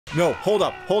No, hold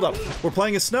up, hold up. We're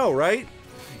playing as Snow, right?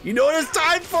 You know what it's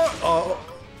time for? Oh,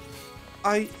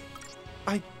 I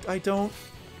don't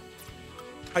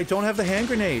have the hand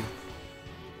grenade.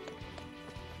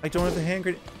 I don't have the hand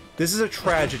grenade. This is a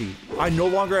tragedy. I no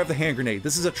longer have the hand grenade.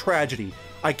 This is a tragedy.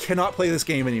 I cannot play this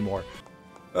game anymore.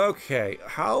 Okay,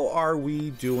 how are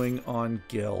we doing on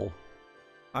gil?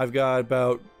 I've got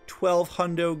about 12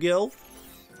 hundo gil.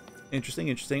 Interesting,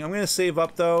 interesting. I'm gonna save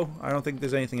up though. I don't think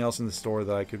there's anything else in the store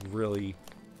that I could really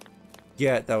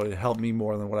get that would help me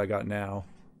more than what I got now.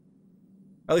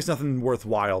 At least nothing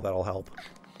worthwhile that'll help.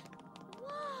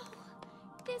 Whoa!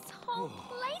 This whole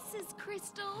place is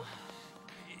crystal.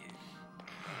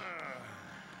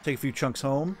 Take a few chunks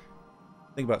home.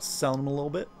 Think about selling them a little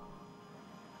bit.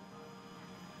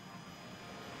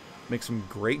 Make some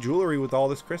great jewelry with all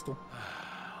this crystal.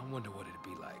 I wonder what it'd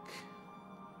be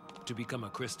like to become a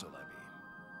crystal, I mean.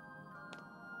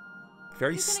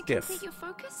 Very You're stiff. gonna complete your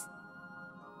focus?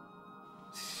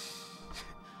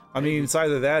 I mean, it's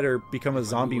either that or become a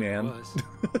zombie man. Yeah,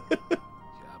 I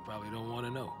probably don't want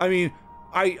to know. I mean,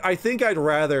 I think I'd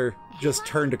rather just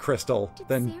turn to crystal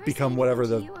than become whatever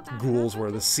the ghouls were,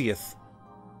 the XIII. I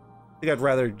think I'd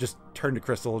rather just turn to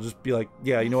crystal, just be like,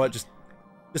 yeah, you know what, just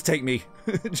take me.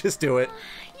 Just do it.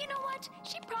 You know what?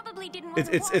 She probably didn't want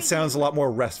to worry It sounds a lot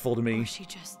more restful to me. Or she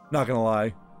just Not gonna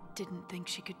lie. didn't think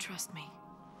she could trust me.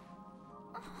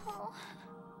 Oh.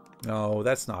 No,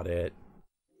 that's not it.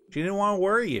 She didn't want to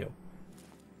worry you.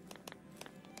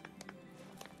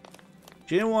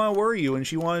 She didn't want to worry you, and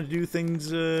she wanted to do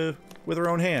things with her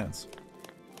own hands.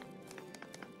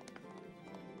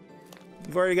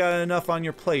 You've already got enough on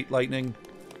your plate, Lightning.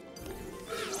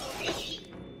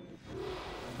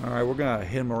 Alright, we're gonna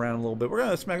hit him around a little bit. We're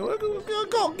gonna smack him. We're gonna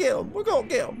go get him. We're gonna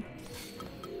get him.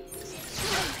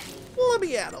 Let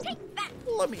me at him.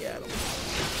 Let me at him.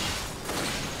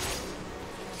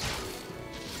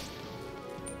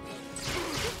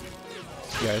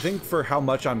 Yeah, I think for how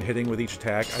much I'm hitting with each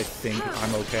attack, I think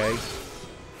I'm okay.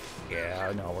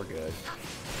 Yeah, no, we're good.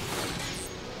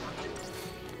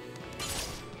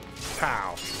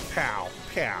 Pow, pow,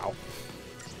 pow.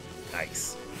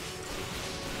 Nice.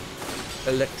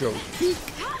 Electro peek.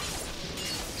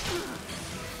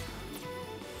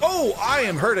 Oh, I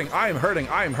am hurting. I am hurting.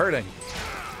 I am hurting.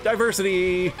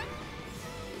 Diversity.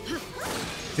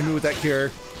 Hit me with that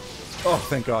cure. Oh,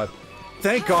 thank God.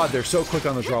 Thank God they're so quick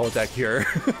on the draw with that cure.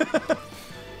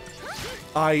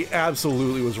 I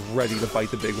absolutely was ready to bite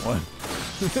the big one.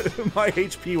 My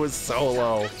HP was so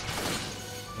low.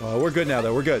 We're good now,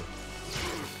 though. We're good.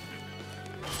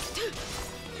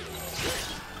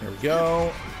 There we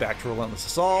go. Back to Relentless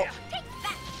Assault.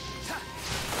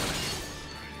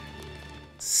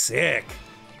 Sick.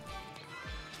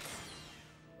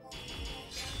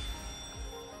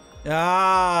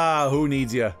 Ah, who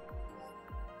needs ya?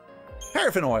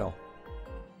 Paraffin oil.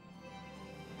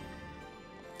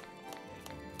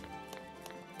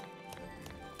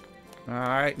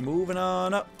 Alright, moving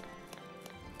on up.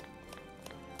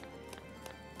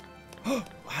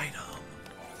 Item.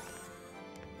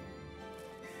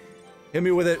 Hit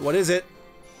me with it. What is it?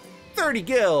 30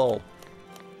 gil.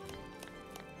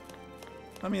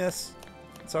 I mean, it's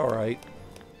alright.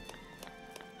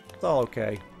 It's all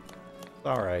okay. It's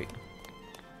alright.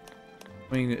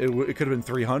 I mean, it could have been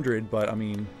 300, but I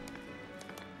mean...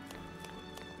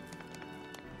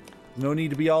 No need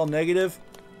to be all negative.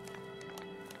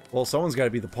 Well, someone's got to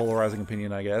be the polarizing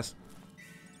opinion, I guess.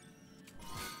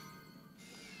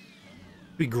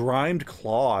 Begrimed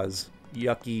claws.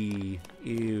 Yucky.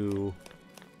 Ew.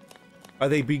 Are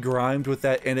they begrimed with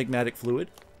that enigmatic fluid?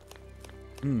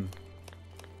 Hmm.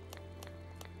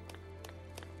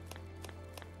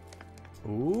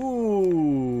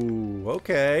 Ooh,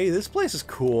 okay. This place is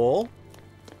cool.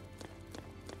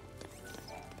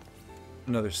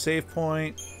 Another save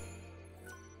point.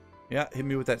 Yeah, hit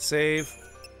me with that save.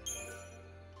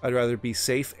 I'd rather be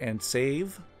safe and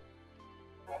save.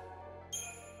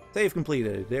 Save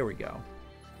completed. There we go.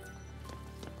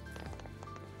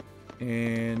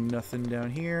 And nothing down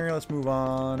here. Let's move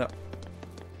on up.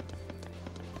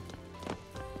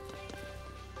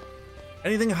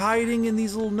 Anything hiding in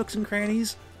these little nooks and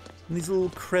crannies? In these little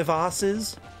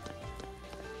crevasses?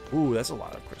 Ooh, that's a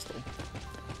lot of crystal.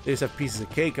 They just have pieces of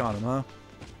cake on them, huh?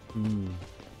 Mmm.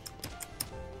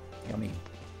 Yummy.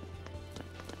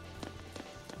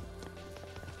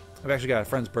 I've actually got a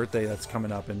friend's birthday that's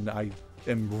coming up, and I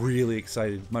am really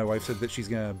excited. My wife said that she's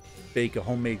gonna bake a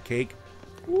homemade cake.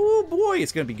 Ooh, boy,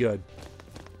 it's gonna be good.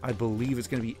 I believe it's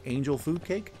gonna be angel food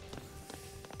cake.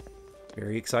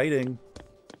 Very exciting.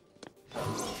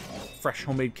 Fresh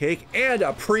homemade cake and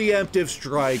a preemptive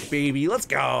strike, baby. Let's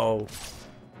go.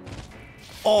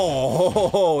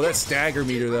 Oh, that stagger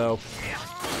meter, though.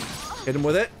 Hit him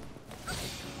with it.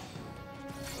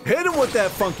 Hit him with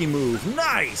that funky move.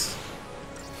 Nice.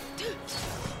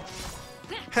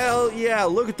 Hell yeah,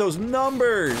 look at those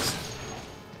numbers.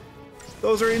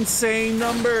 Those are insane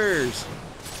numbers.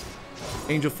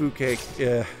 Angel food cake.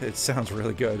 Yeah, it sounds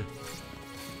really good.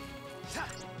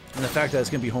 And the fact that it's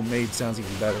going to be homemade sounds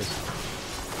even better.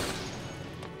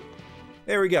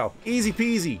 There we go. Easy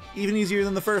peasy. Even easier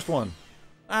than the first one.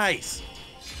 Nice.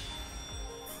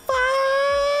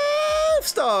 5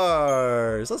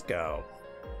 stars. Let's go.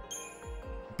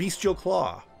 Bestial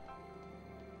Claw.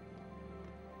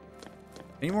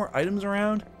 Any more items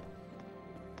around?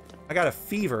 I got a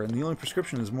fever, and the only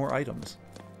prescription is more items.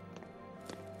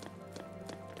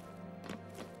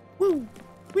 Woo!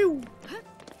 Woo!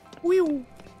 Woo!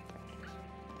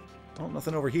 Oh,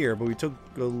 nothing over here, but we took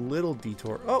a little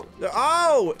detour. Oh!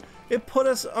 Oh! It put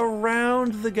us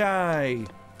around the guy!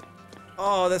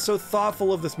 Oh, that's so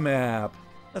thoughtful of this map.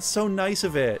 That's so nice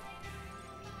of it.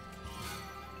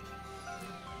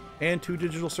 And 2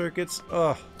 digital circuits.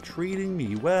 Ugh, treating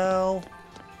me well.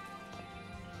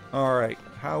 Alright,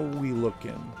 how are we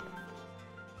looking?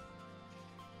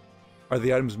 Are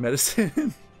the items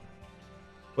medicine?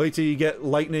 Wait till you get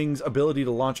Lightning's ability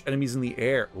to launch enemies in the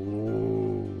air.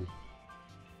 Ooh.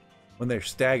 When they're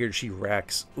staggered, she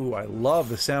wrecks. Ooh, I love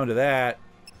the sound of that.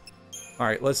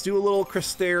 Alright, let's do a little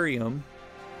Crystarium.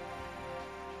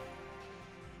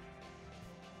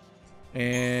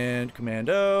 And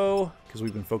Commando, because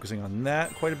we've been focusing on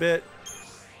that quite a bit.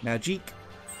 Magic.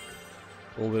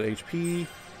 A little bit of HP.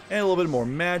 And a little bit more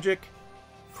magic.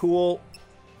 Cool.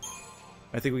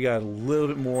 I think we got a little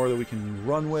bit more that we can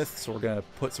run with, so we're going to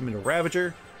put some into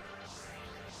Ravager.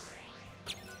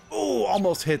 Oh,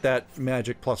 almost hit that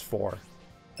magic +4.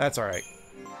 That's alright.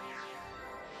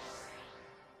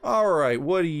 Alright,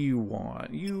 what do you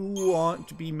want? You want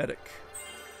to be Medic.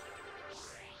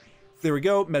 There we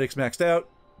go. Medic's maxed out.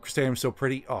 Crystarium's so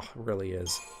pretty. Oh, it really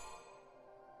is.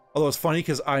 Although it's funny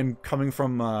because I'm coming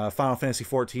from Final Fantasy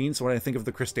XIV, so when I think of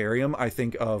the Crystarium, I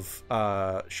think of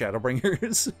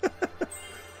Shadowbringers.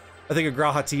 I think of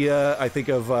Grahatia. I think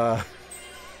of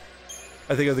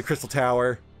the Crystal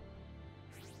Tower.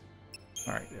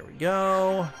 All right, there we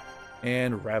go.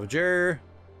 And Ravager.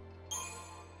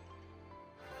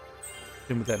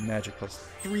 In with that magic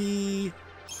 +3.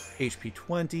 HP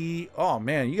 20. Oh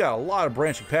man, you got a lot of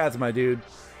branching paths, my dude.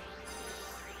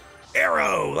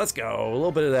 Arrow! Let's go. A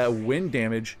little bit of that wind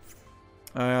damage.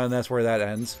 And that's where that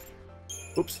ends.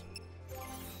 Oops.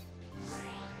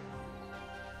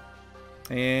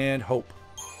 And Hope.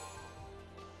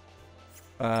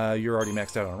 You're already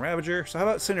maxed out on Ravager. So how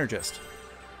about Synergist?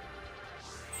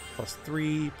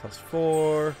 +3,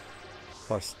 +4,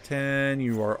 +10.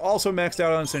 You are also maxed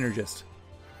out on Synergist.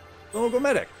 So we'll go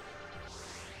Medic.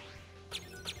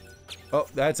 Oh,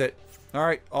 that's it. All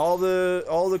right, all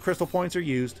the crystal points are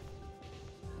used.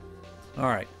 All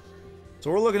right,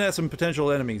 so we're looking at some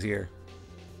potential enemies here.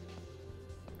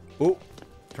 Oh,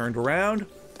 turned around.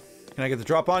 Can I get the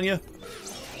drop on you?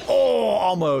 Oh,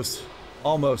 almost.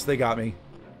 Almost. They got me.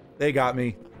 They got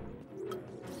me.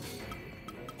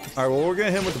 All right, well, we're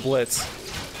gonna hit him with the Blitz.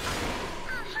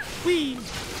 Whee! Hit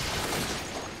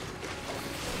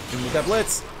him with that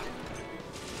Blitz.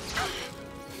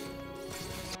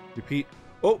 Repeat.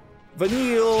 Oh,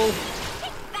 Vanille.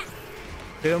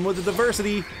 Hit him with the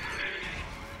Diversity.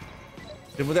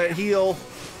 Hit him with that heal.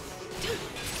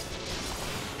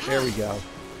 There we go.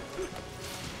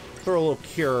 Throw a little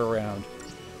cure around.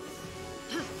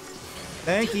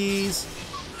 Thankies.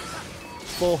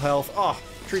 Full health. Oh,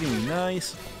 treating me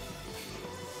nice.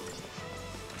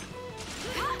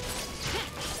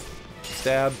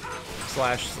 Stab.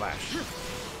 Slash, slash.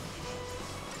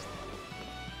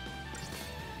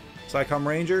 Psycom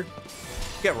Ranger,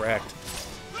 get wrecked.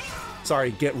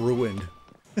 Sorry, get ruined.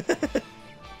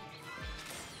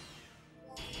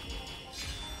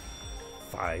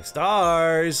 5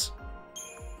 stars.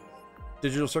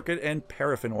 Digital circuit and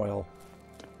paraffin oil.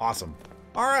 Awesome.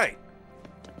 All right.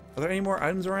 Are there any more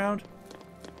items around?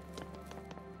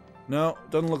 No,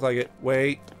 doesn't look like it.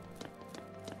 Wait.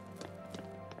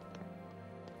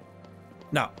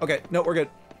 No. Okay. No, we're good.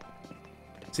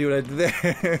 See what I did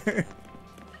there?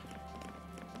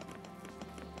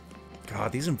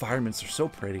 God, these environments are so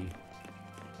pretty.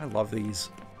 I love these.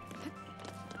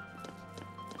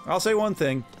 I'll say one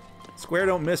thing. Square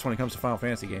don't miss when it comes to Final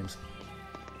Fantasy games.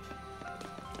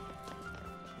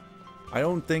 I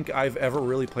don't think I've ever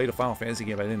really played a Final Fantasy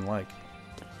game I didn't like.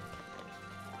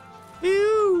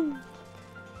 Ew!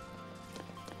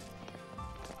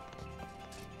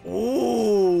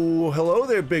 Ooh, hello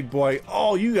there, big boy.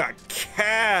 Oh, you got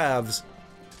calves.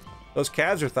 Those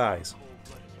calves are thighs.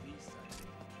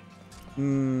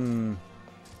 10-2.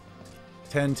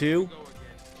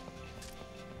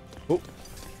 Oh,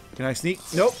 can I sneak?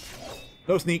 Nope.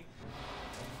 No sneak.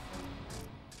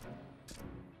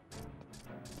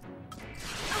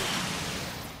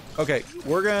 Okay,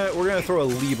 we're gonna throw a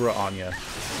Libra on you.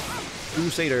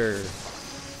 Crusader.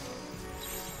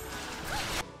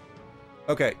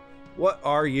 Okay, what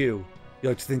are you? You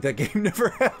like to think that game never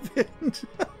happened?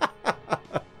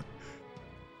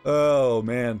 Oh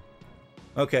man.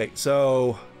 Okay,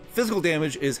 so physical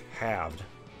damage is halved,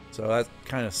 so that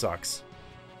kind of sucks.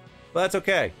 But that's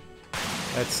okay.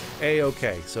 That's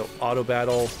a-okay. So auto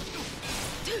battle.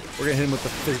 We're gonna hit him with the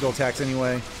physical attacks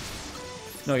anyway.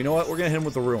 No, you know what? We're gonna hit him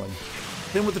with the ruin.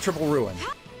 Hit him with the triple ruin.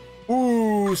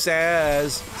 Ooh,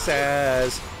 Saz,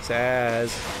 Saz,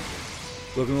 Saz.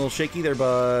 Looking a little shaky there,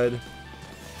 bud.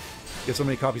 Get so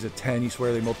many copies of 10, you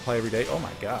swear they multiply every day. Oh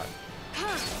my god.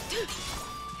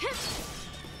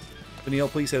 Vanille,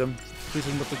 please hit him. Please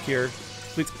hit him with the cure.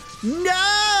 Please.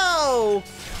 No!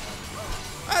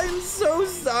 I'm so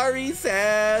sorry,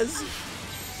 Saz.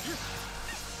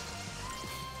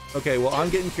 Okay, well, I'm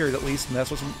getting cured at least, and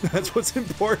that's what's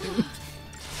important.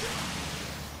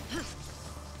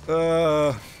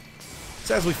 Saz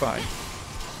will be fine.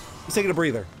 He's taking a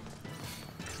breather.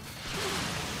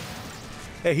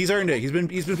 Hey, he's earned it.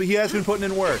 He has been putting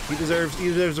in work. He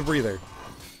deserves a breather.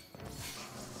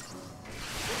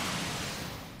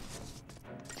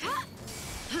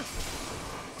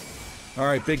 All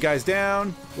right, big guys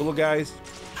down, little guys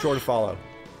sure to follow.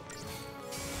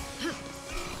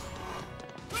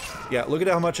 Yeah, look at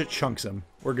how much it chunks him.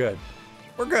 We're good.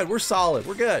 We're good. We're solid.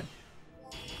 We're good.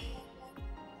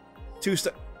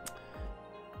 2-star.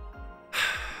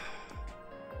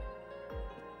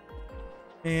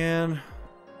 Man.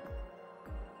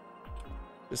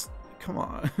 Just, come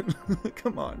on.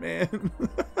 Come on, man.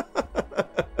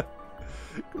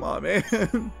 Come on,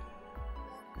 man.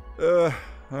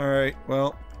 Alright,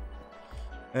 well.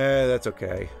 That's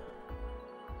okay.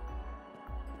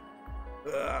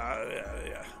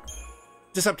 Yeah.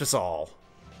 Decepticol.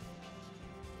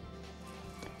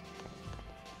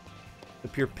 The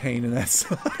pure pain in that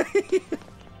side.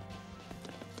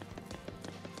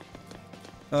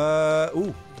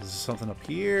 Ooh, is something up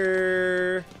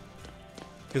here?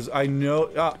 Because I know.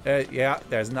 Yeah,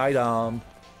 there's an item.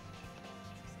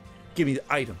 Give me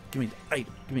the item. Give me the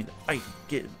item. Give me the item.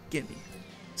 Get me.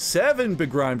 7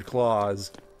 begrimed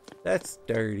claws. That's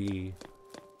dirty.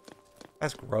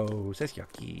 That's gross. That's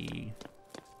yucky.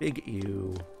 Big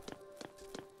ew.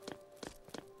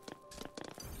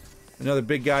 Another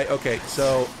big guy. Okay,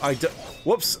 so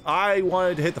whoops! I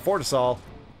wanted to hit the Fortisol.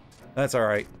 That's all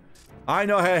right. I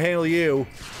know how to handle you.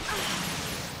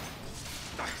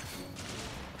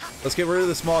 Let's get rid of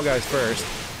the small guys first.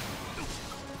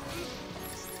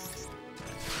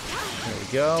 There we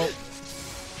go.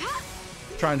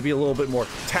 Trying to be a little bit more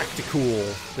tactical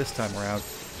this time around.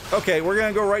 Okay, we're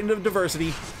gonna go right into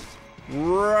diversity.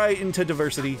 Right into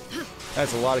diversity.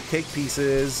 That's a lot of cake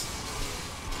pieces.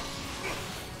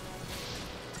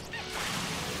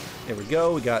 There we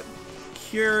go. We got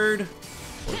cured.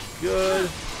 We're good.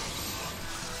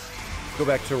 Go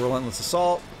back to Relentless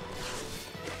Assault.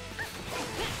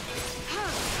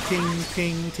 Ting,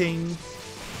 ting, ting.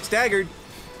 Staggered.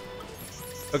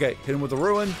 Okay, hit him with the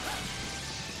ruin.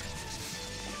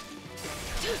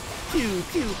 Pew,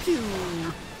 pew, pew.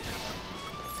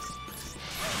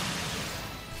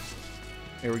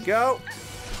 Here we go.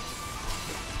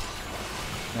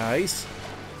 Nice.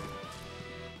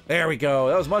 There we go.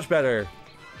 That was much better.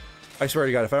 I swear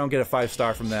to God, if I don't get a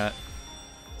 5-star from that.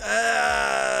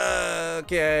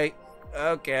 Okay.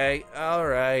 Okay. All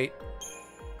right.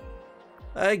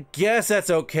 I guess that's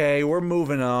okay. We're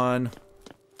moving on.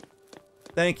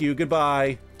 Thank you.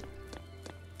 Goodbye.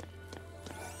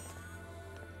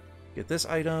 Get this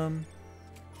item.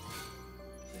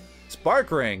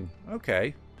 Spark ring.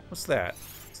 Okay. What's that?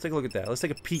 Let's take a look at that. Let's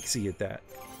take a peek-see at that.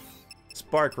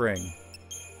 Spark ring.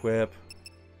 Equip.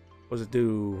 What does it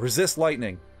do? Resist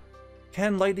lightning.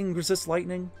 Can lightning resist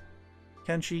lightning?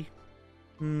 Can she?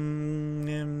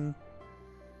 That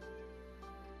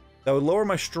would lower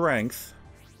my strength.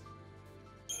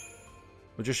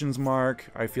 Magician's Mark,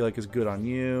 I feel like is good on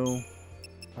you.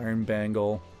 Iron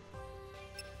Bangle.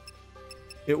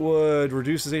 It would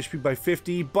reduce his HP by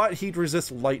 50, but he'd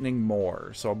resist lightning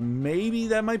more. So maybe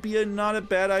that might be not a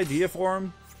bad idea for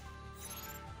him.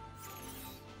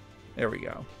 There we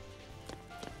go.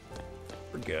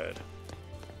 We're good.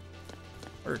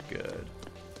 We're good.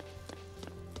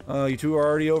 You two are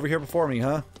already over here before me,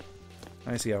 huh?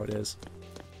 I see how it is.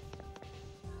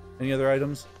 Any other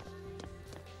items?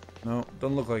 No,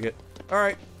 doesn't look like it.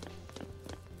 Alright.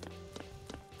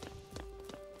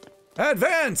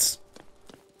 Advance!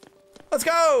 Let's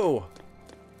go!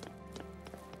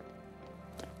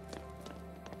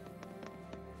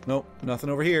 Nope,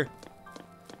 nothing over here.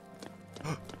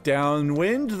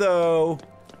 Downwind, though.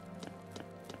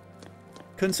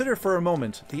 Consider for a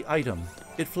moment the item.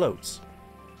 It floats.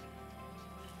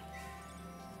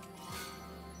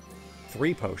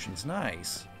 3 potions,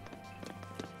 nice.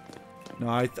 No,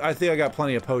 I think I got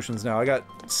plenty of potions now. I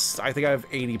think I have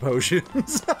 80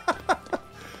 potions.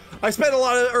 I spent a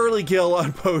lot of early gil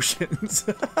on potions.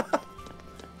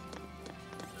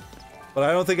 But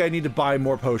I don't think I need to buy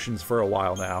more potions for a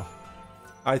while now.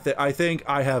 I think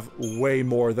I have way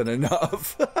more than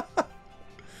enough.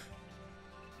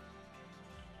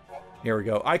 Here we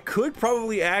go. I could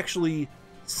probably actually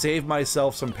save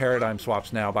myself some paradigm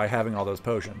swaps now by having all those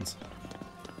potions.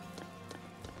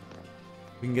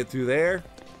 We can get through there.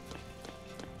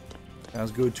 Sounds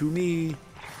good to me.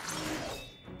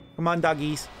 Come on,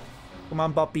 doggies. Come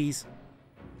on, puppies.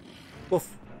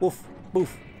 Woof, woof,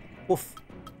 woof, woof.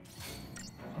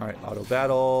 Alright, auto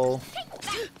battle.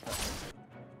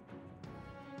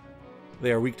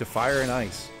 They are weak to fire and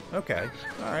ice. Okay.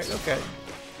 Alright, okay.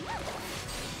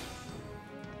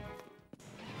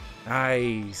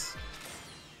 Nice.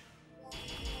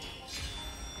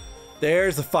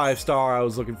 There's the 5-star I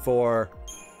was looking for.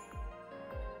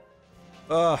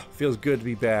 Ugh, feels good to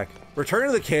be back. Return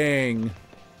of the King.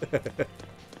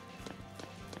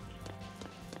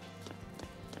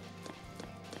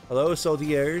 Hello,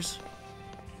 soldiers.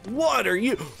 What are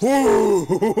you?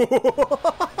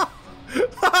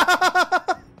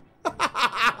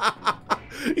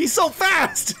 He's so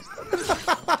fast.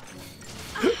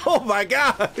 Oh my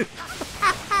god.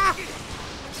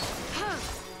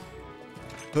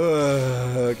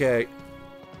 Okay.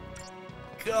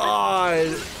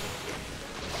 God.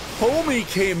 Homie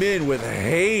came in with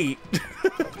hate.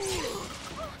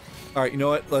 All right, you know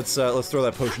what? Let's throw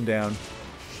that potion down.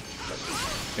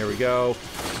 There we go.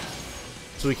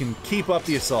 So we can keep up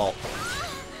the assault.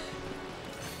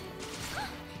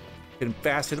 Hit him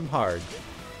fast, hit him hard.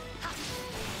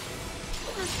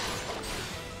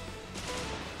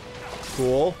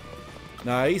 Cool.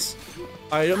 Nice.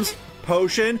 Items.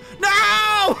 Potion.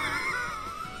 No!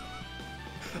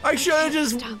 I should have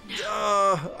just...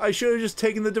 I should have just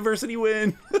taken the diversity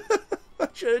win. I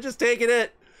should have just taken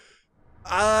it.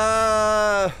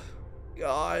 God.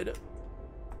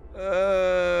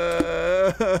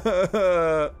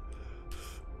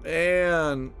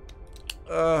 Man.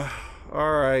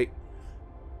 Alright.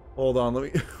 Hold on,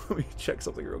 let me check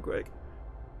something real quick.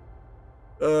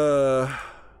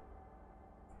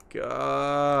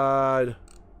 God.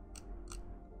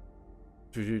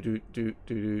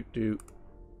 Do.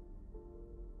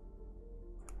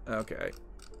 Okay.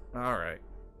 Alright.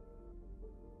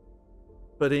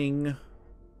 But-ding.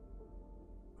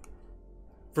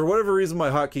 For whatever reason, my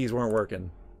hotkeys weren't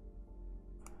working.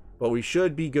 But we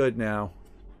should be good now.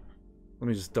 Let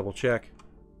me just double check.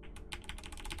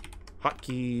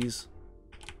 Hotkeys.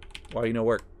 Why you no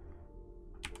work?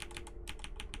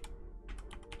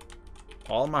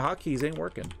 All my hotkeys ain't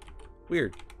working.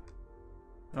 Weird.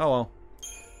 Oh well.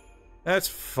 That's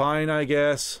fine, I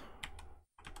guess.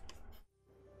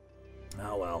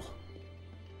 Oh well.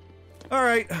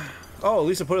 Alright. Oh, at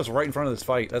least it put us right in front of this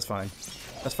fight. That's fine.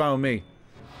 That's fine with me.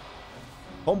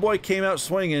 Homeboy came out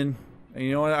swinging, and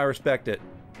you know what? I respect it.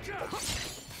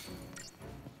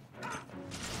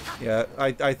 Yeah,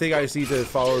 I think I just need to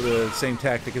follow the same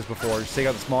tactic as before. Just take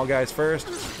out the small guys first,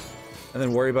 and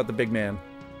then worry about the big man.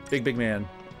 Big man.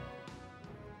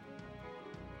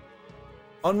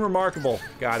 Unremarkable.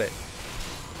 Got it.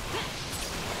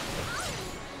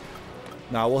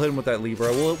 Nah, we'll hit him with that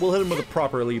Libra. We'll hit him with a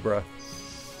proper Libra.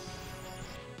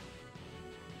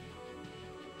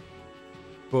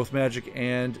 Both magic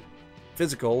and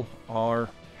physical are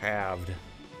halved.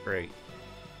 Great.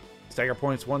 Stagger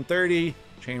points 130.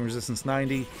 Chain resistance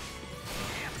 90.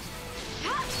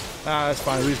 Ah, that's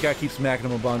fine. We just gotta keep smacking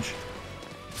him a bunch.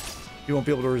 He won't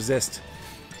be able to resist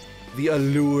the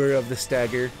allure of the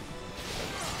stagger.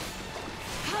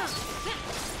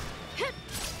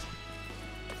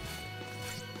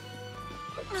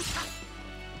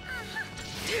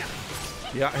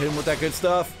 Yeah, hit him with that good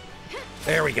stuff.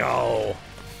 There we go.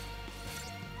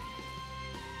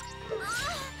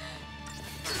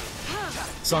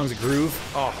 Song's a groove.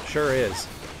 Oh, sure is.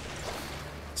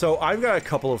 So I've got a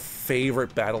couple of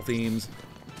favorite battle themes.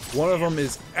 One of them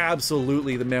is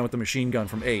absolutely the man with the machine gun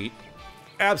from 8.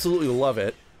 Absolutely love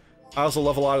it. I also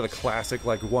love a lot of the classic,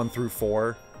 like 1 through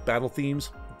 4 battle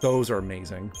themes. Those are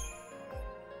amazing.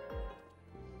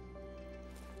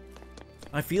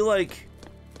 I feel like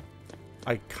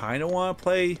I kind of want to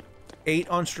play 8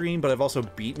 on stream, but I've also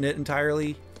beaten it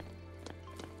entirely.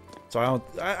 So I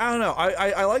don't know.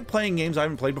 I like playing games I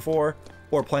haven't played before,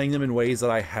 or playing them in ways that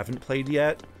I haven't played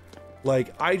yet.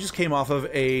 Like, I just came off of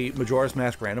a Majora's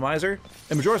Mask randomizer,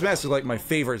 and Majora's Mask is like my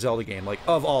favorite Zelda game, like,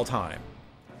 of all time.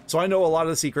 So I know a lot of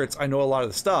the secrets, I know a lot of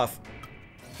the stuff,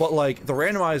 but like, the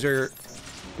randomizer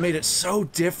made it so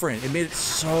different. It made it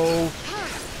so...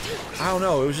 I don't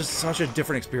know, it was just such a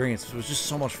different experience. It was just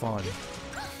so much fun.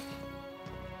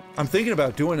 I'm thinking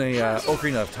about doing a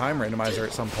Ocarina of Time randomizer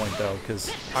at some point, though,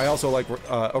 because I also like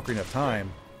Ocarina of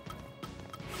Time.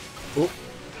 Oh,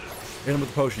 hit him with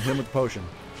the potion, hit him with the potion.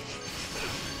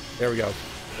 There we go.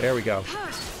 There we go.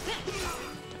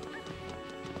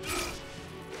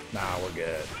 Nah, we're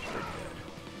good. We're good.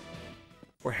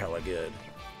 We're hella good.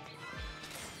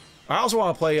 I also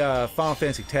want to play Final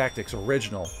Fantasy Tactics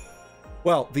Original.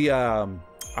 Well, the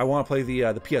I want to play the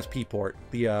PSP port,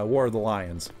 the War of the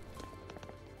Lions.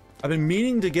 I've been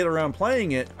meaning to get around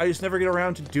playing it, I just never get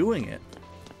around to doing it.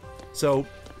 So,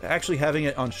 actually having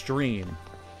it on stream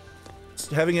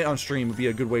would be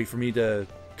a good way for me to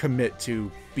commit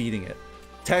to beating it.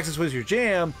 Tactics was your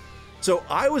jam, so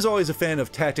I was always a fan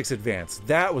of Tactics Advance.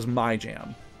 That was my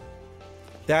jam.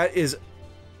 That is...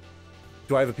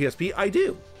 Do I have a PSP? I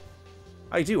do.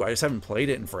 I do, I just haven't played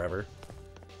it in forever.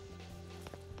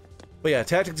 But yeah,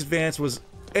 Tactics Advance was,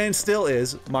 and still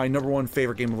is, my #1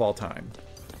 favorite game of all time.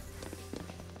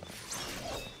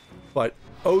 But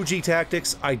OG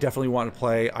Tactics, I definitely want to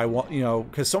play. I want, you know,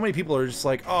 because so many people are just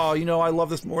like, oh, you know, I love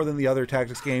this more than the other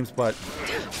Tactics games, but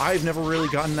I've never really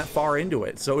gotten that far into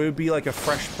it. So it would be like a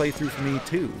fresh playthrough for me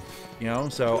too, you know?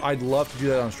 So I'd love to do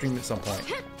that on stream at some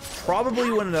point. Probably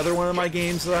when another one of my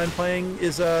games that I'm playing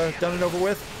is done and over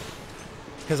with.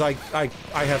 Because I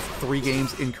have 3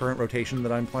 games in current rotation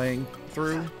that I'm playing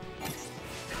through.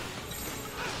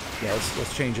 Yeah,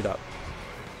 let's change it up.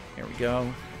 Here we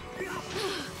go.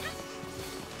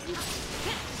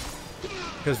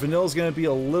 Because Vanilla's going to be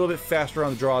a little bit faster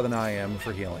on the draw than I am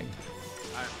for healing.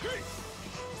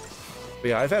 But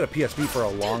yeah, I've had a PSP for a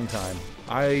long time.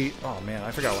 Oh man,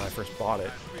 I forgot when I first bought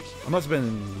it. I must have been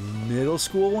in middle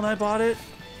school when I bought it.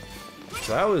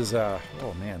 So that was, oh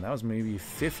man, that was maybe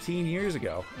 15 years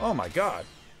ago. Oh my god.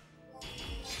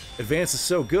 Advance is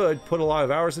so good, put a lot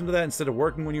of hours into that instead of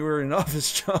working when you were in an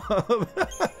office job.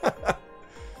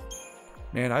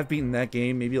 Man, I've beaten that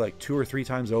game maybe like 2 or 3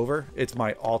 times over. It's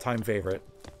my all-time favorite.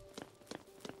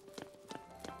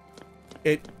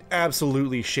 It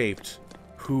absolutely shaped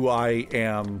who I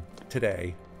am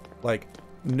today. Like,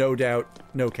 no doubt,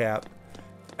 no cap.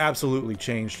 Absolutely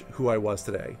changed who I was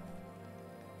today.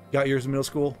 Got yours in middle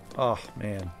school? Oh,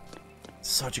 man.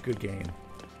 Such a good game.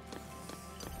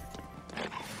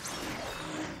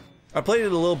 I played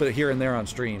it a little bit here and there on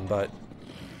stream, but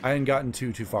I hadn't gotten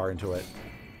too far into it.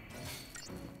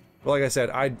 But like I said,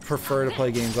 I'd prefer to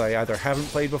play games I either haven't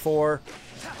played before,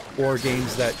 or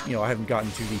games that, you know, I haven't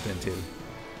gotten too deep into.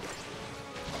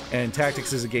 And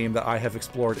Tactics is a game that I have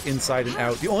explored inside and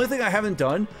out. The only thing I haven't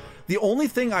done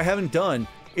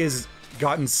is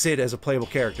gotten Sid as a playable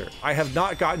character. I have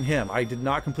not gotten him. I did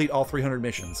not complete all 300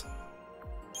 missions.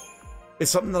 It's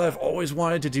something that I've always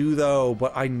wanted to do, though,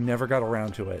 but I never got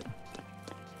around to it.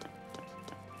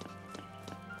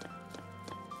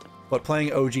 But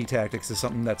playing OG Tactics is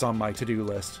something that's on my to-do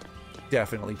list.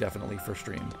 Definitely, definitely for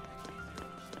stream.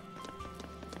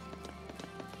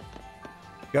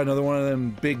 Got another one of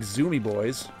them big zoomy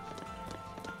boys.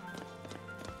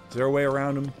 Is there a way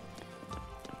around him?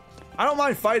 I don't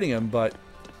mind fighting him, but...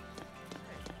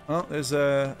 Oh, there's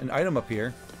an item up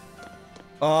here.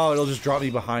 Oh, it'll just drop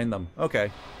me behind them.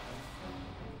 Okay.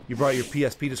 You brought your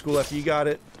PSP to school after you got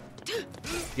it?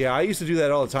 Yeah, I used to do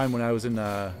that all the time when I was in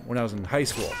high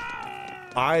school.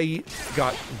 I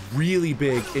got really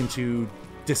big into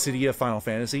Dissidia Final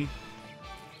Fantasy.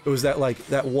 It was that, like,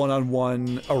 that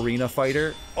one-on-one arena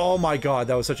fighter. Oh my god,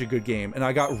 that was such a good game. And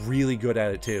I got really good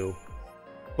at it, too.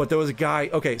 But there was a guy...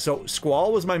 Okay, so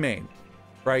Squall was my main,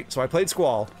 right? So I played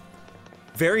Squall.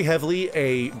 Very heavily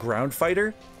a ground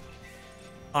fighter.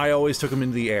 I always took him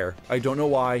into the air. I don't know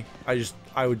why.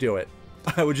 I would do it.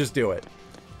 I would just do it.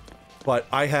 But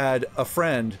I had a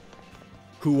friend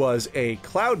who was a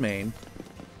Cloud main.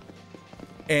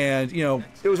 And, you know,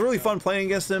 it was really fun playing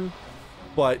against him.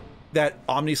 But that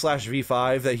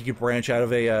Omni/V5 that he could branch out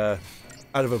of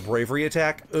a bravery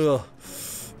attack, ugh.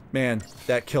 Man,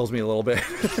 that kills me a little bit.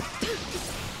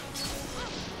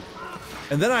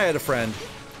 And then I had a friend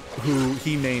who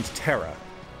he mained Terra.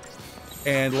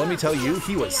 And let me tell you,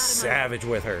 he was savage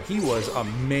with her. He was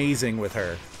amazing with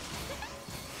her.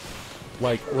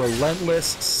 Like, relentless,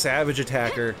 savage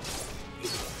attacker.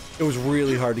 It was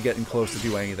really hard to get in close to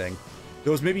do anything.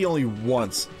 There was maybe only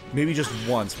once, maybe just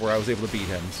once, where I was able to beat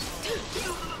him.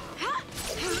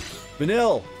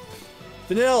 Vanille!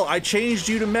 Vanille, I changed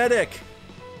you to medic!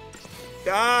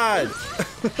 God!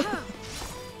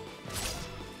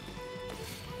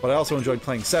 But I also enjoyed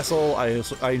playing Cecil. I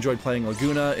enjoyed playing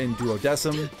Laguna in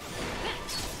Duodecim.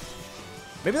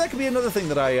 Maybe that could be another thing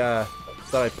that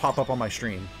I pop up on my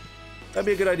stream. That'd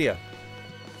be a good idea.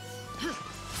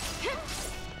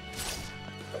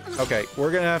 Okay,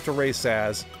 we're gonna have to raise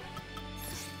Saz.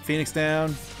 Phoenix down.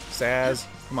 Saz,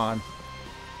 come on.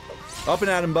 Up and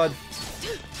at him, bud.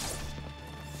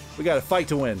 We got a fight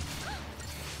to win.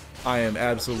 I am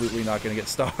absolutely not gonna get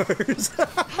stars.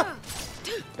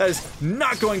 That is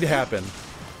not going to happen.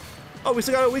 Oh, we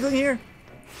still got a weakling here?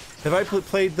 Have I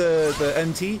played the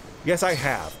NT? Yes, I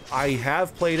have. I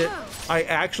have played it. I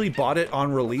actually bought it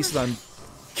on release, and I'm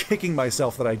kicking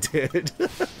myself that I did.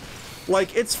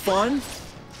 Like, it's fun.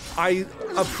 I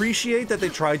appreciate that they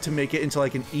tried to make it into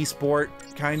like an esport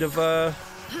kind of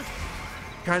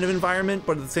environment,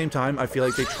 but at the same time, I feel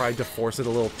like they tried to force it a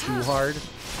little too hard.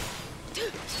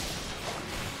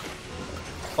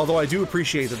 Although I do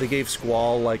appreciate that they gave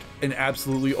Squall, like, an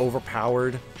absolutely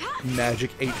overpowered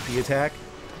magic HP attack.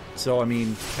 So, I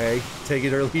mean, hey, take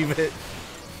it or leave it.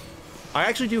 I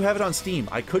actually do have it on Steam.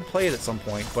 I could play it at some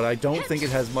point, but I don't think it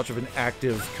has much of an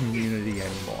active community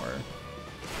anymore.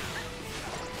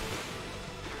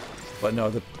 But no,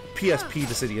 the PSP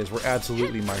Dissidias were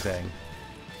absolutely my thing.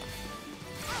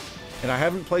 And I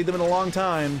haven't played them in a long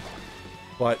time,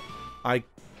 but I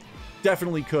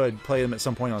definitely could play them at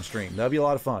some point on stream. That'd be a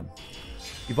lot of fun.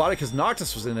 You bought it because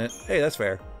Noctis was in it. Hey, that's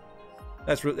fair.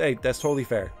 Hey, that's totally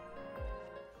fair.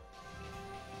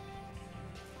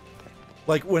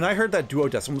 Like, when I heard that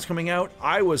Duodecim was coming out,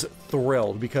 I was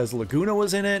thrilled because Laguna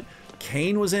was in it,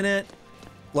 Kain was in it.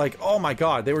 Like, oh my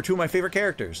god, they were two of my favorite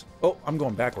characters. Oh, I'm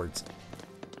going backwards.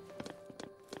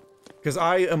 Because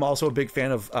I am also a big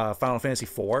fan of Final Fantasy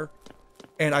IV.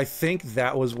 And I think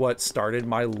that was what started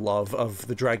my love of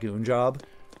the Dragoon job,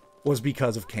 was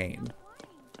because of Kain.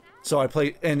 So I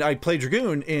played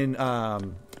Dragoon in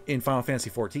Final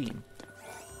Fantasy XIV.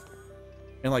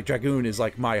 And like, Dragoon is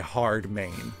like my hard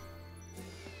main.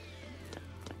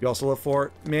 You also love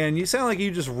 4? Man, you sound like you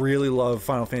just really love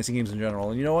Final Fantasy games in general.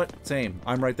 And you know what? Same.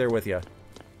 I'm right there with you.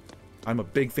 I'm a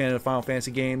big fan of Final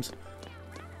Fantasy games.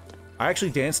 I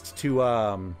actually danced to,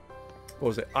 what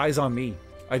was it? Eyes on Me.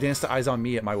 I danced to Eyes on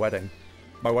Me at my wedding.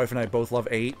 My wife and I both love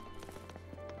 8.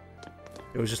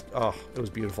 It was just, oh, it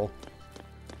was beautiful.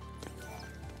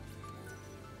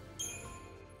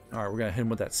 Alright, we're gonna hit him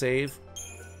with that save.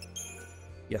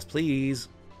 Yes, please.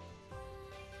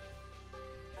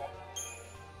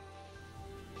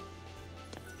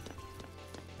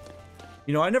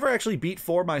 You know, I never actually beat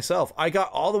 4 myself. I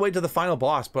got all the way to the final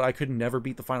boss, but I could never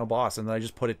beat the final boss, and then I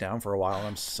just put it down for a while, and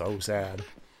I'm so sad.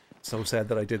 So sad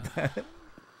that I did that.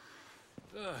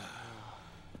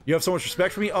 You have so much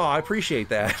respect for me? Oh, I appreciate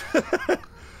that.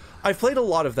 I've played a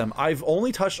lot of them. I've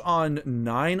only touched on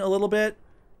 9 a little bit.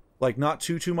 Like, not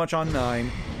too much on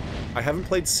 9. I haven't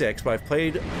played 6, but I've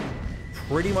played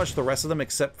pretty much the rest of them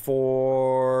except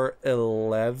for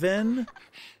 11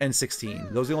 and 16.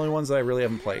 Those are the only ones that I really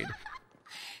haven't played.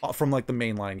 From, like, the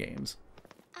mainline games.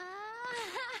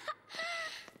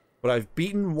 But I've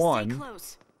beaten 1.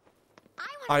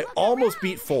 I almost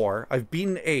beat 4. I've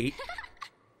beaten 8.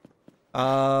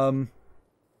 I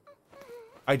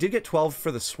did get 12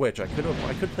 for the Switch. I could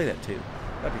play that too.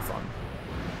 That'd be fun.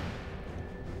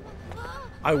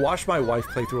 I watched my wife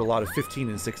play through a lot of 15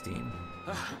 and 16.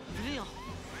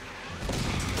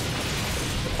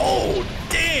 Oh,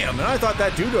 damn! And I thought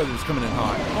that dude was coming in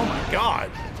hot. Oh my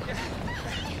god.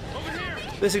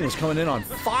 This thing was coming in on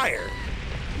fire.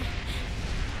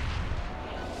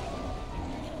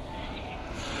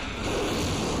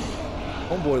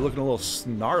 Homeboy looking a little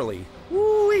snarly.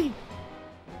 Woo-wee!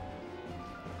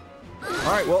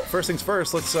 Alright, well, first things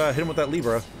first, let's hit him with that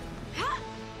Libra.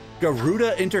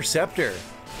 Garuda Interceptor.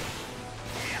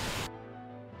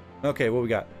 Okay, what we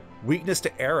got? Weakness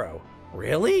to arrow.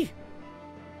 Really?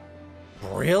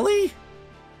 Really?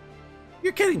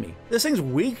 You're kidding me. This thing's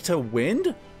weak to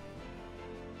wind?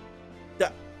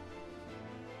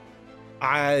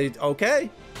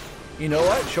 Okay. You know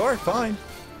what? Sure, fine.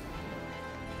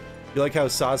 You like how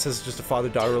Saz has just a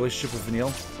father-daughter relationship with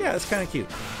Vanille? Yeah, that's kind of cute.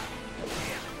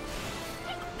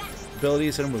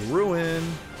 Abilities, hit him with Ruin.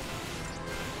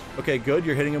 Okay, good.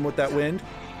 You're hitting him with that wind.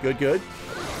 Good, good.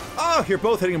 Oh, you're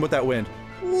both hitting him with that wind.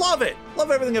 Love it.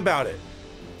 Love everything about it.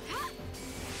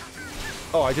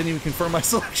 Oh, I didn't even confirm my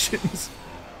selections.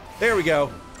 There we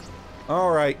go.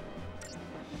 All right.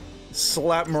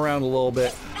 Slap him around a little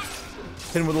bit.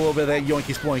 Hit him with a little bit of that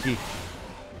yoinky sploinky.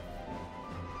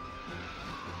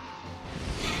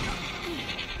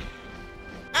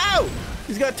 Ow!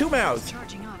 He's got two mouths.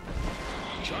 Charging up.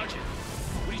 Charging?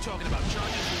 What are you talking about?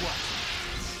 Charging for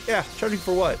what? Yeah, charging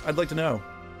for what? I'd like to know.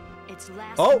 It's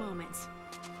last Oh! moments.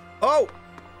 Oh!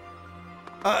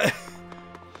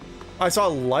 I saw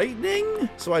lightning,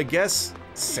 so I guess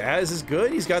Saz is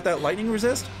good. He's got that lightning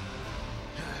resist.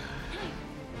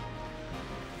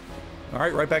 All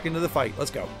right, right back into the fight. Let's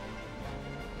go.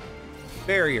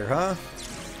 Barrier, huh?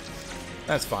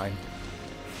 That's fine.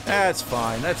 That's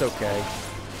fine. That's okay.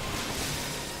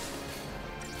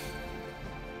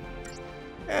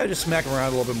 Yeah, just smack him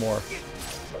around a little bit more.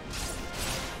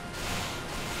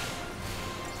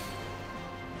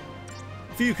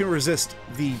 If you can resist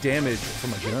the damage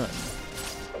from a gun.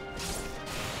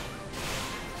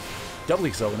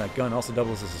 Doubly so when that gun also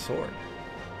doubles as a sword.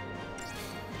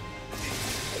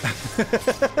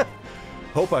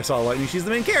 Hope I saw lightning. She's the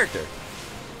main character.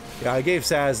 Yeah, I gave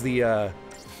Saz the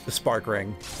spark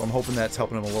ring, so I'm hoping that's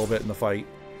helping him a little bit in the fight.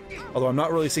 Although I'm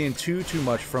not really seeing too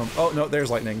much from... Oh, no,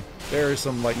 there's lightning. There's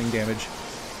some lightning damage.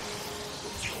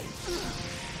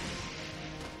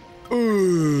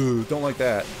 Ooh, don't like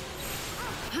that.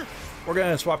 We're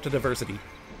gonna swap to diversity.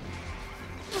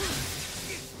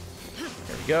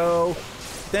 There we go.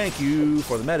 Thank you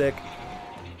for the medic.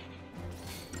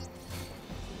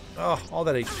 Oh, all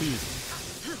that HP.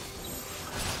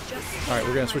 Alright,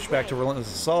 we're gonna switch back to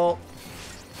Relentless Assault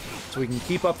so we can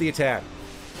keep up the attack.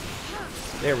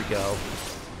 There we go.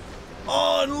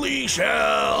 Unleash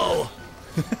hell!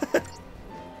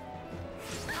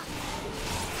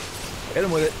 Hit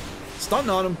him with it. Stunting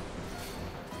on him.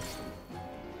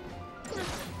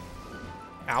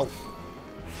 Ow.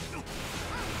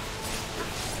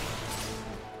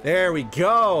 There we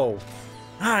go.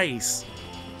 Nice.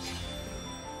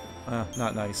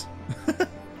 Not nice.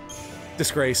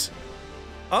 Disgrace.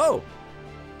 Oh.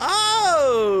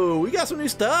 Oh, we got some new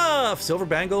stuff. Silver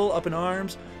Bangle up in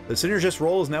arms. The Synergist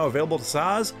role is now available to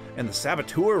Saz, and the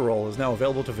Saboteur role is now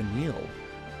available to Vanille.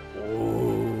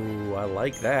 Oh, I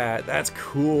like that. That's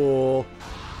cool.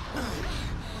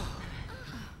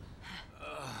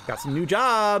 Got some new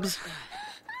jobs.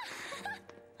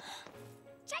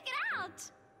 Check it out.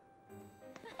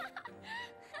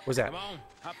 What's that? Come on,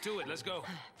 hop to it. Let's go.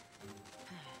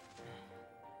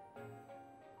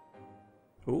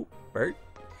 Ooh, bird.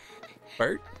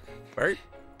 Bird. Bird.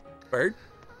 Bird.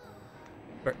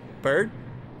 Bird.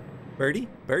 Birdie.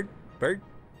 Bird. Bird.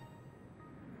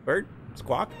 Bird.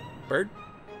 Squawk. Bird.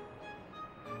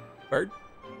 Bird.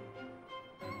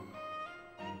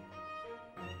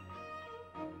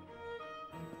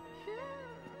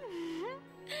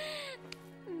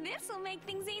 This'll make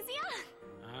things easier.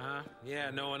 Uh-huh.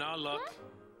 Yeah, knowing our luck.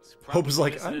 It's Hope is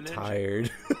like, probably I'm missing an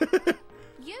tired.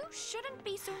 You shouldn't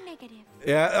be so negative.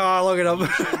 Yeah, oh, look at him.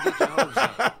 engine. Get your hopes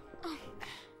up.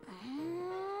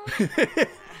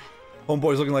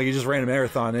 Homeboy's looking like he just ran a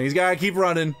marathon, and he's gotta keep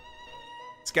running.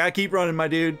 He's gotta keep running, my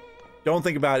dude. Don't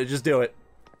think about it, just do it.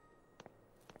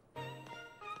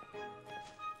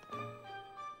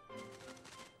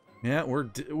 Yeah,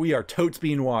 we are totes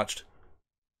being watched.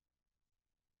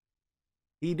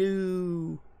 He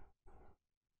do.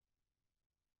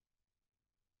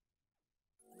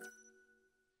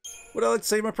 Would I like to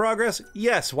save my progress?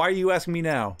 Yes. Why are you asking me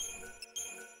now?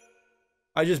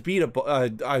 I just beat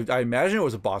I imagine it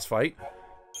was a boss fight.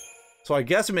 So I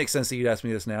guess it makes sense that you'd ask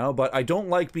me this now, but I don't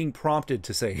like being prompted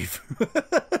to save.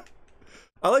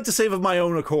 I like to save of my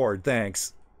own accord,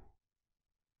 thanks.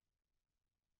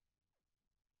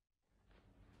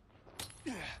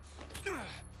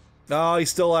 Oh, he's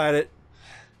still at it.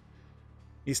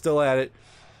 He's still at it.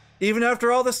 Even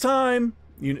after all this time,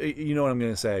 you know what I'm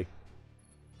gonna say.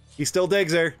 He still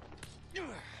digs her.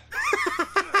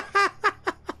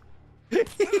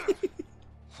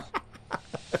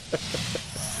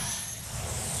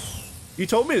 You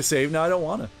told me to save, now I don't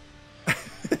wanna.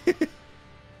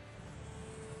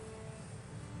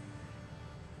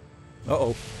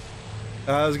 Uh-oh.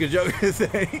 That was a good joke,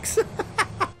 thanks.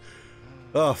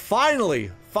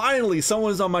 Finally! Finally,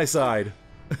 someone's on my side.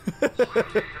 The C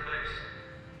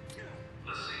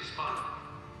spot.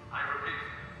 I repeat,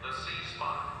 the C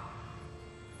spot.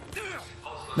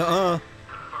 Nuh-uh.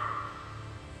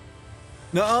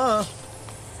 Nuh-uh.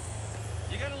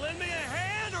 You gonna lend me a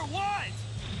hand or what?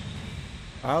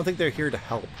 I don't think they're here to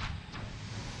help.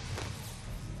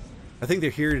 I think they're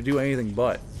here to do anything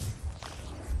but.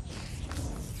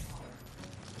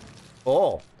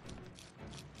 Oh.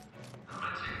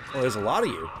 Well, there's a lot of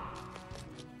you.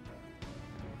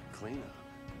 Clean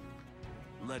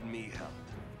up. Let me help.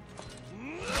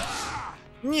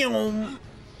 Nyom.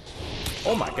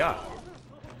 Oh my god.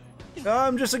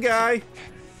 I'm just a guy.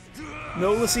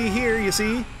 No Fal'Cie here, you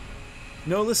see?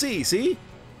 No Fal'Cie, see?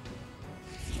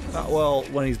 Well,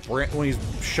 when he's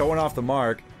showing off the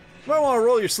mark. You might want to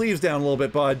roll your sleeves down a little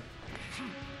bit, bud.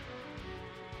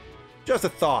 Just a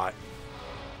thought.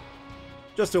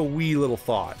 Just a wee little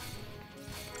thought.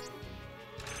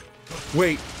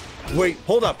 Wait,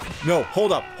 hold up. No,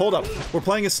 hold up. We're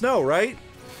playing as Snow, right?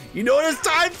 You know what it's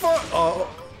time for? Oh,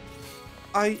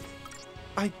 I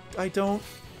don't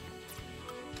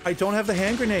have the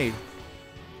hand grenade.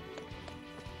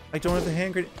 I don't have the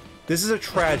hand grenade. This is a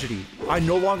tragedy. I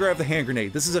no longer have the hand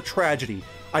grenade. This is a tragedy.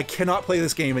 I cannot play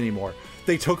this game anymore.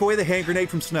 They took away the hand grenade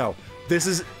from Snow. This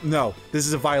is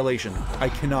a violation. I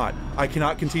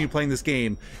cannot continue playing this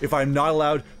game if I'm not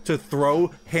allowed to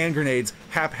throw hand grenades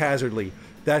haphazardly.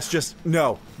 That's just,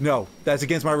 no, that's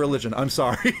against my religion. I'm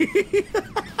sorry.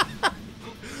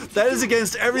 That is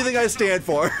against everything I stand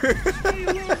for.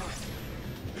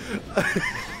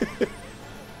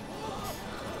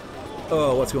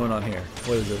 Oh, what's going on here?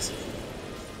 What is this?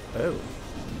 Oh.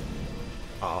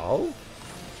 Oh?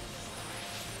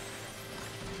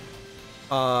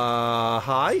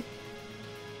 Hi?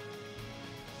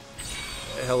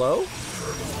 Hello?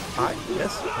 Hi?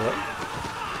 Yes? Hello?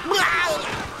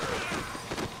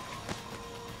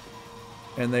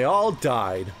 And they all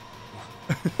died.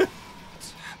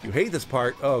 You hate this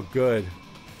part? Oh, good.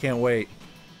 Can't wait.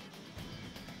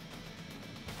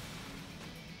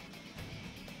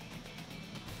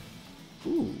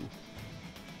 Ooh.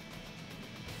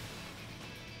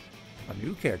 A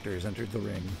new character has entered the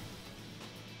ring.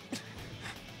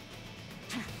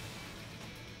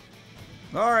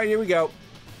 Alright, here we go.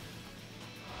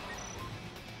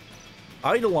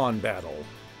 Eidolon battle.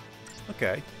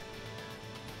 Okay.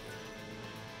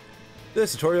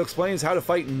 This tutorial explains how to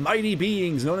fight mighty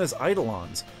beings known as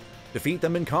Eidolons. Defeat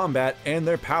them in combat, and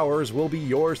their powers will be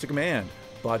yours to command.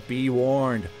 But be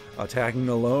warned, attacking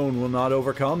alone will not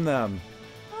overcome them.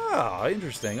 Ah,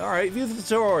 interesting. Alright, view the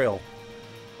tutorial.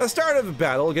 At the start of a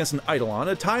battle against an Eidolon,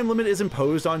 a time limit is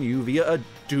imposed on you via a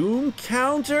doom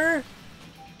counter?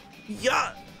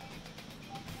 Yeah.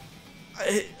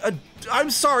 I'm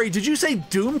sorry, did you say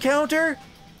doom counter?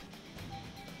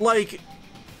 Like,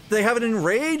 they have it in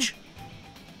Rage?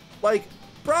 Like,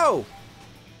 bro.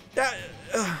 That.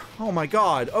 Oh my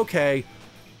god, okay.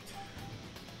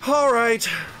 Alright.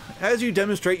 As you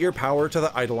demonstrate your power to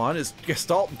the Eidolon, its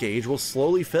Gestalt gauge will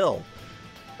slowly fill.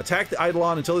 Attack the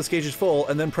Eidolon until this gauge is full,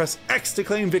 and then press X to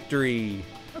claim victory.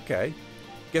 Okay.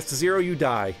 Gets to 0, you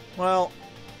die. Well.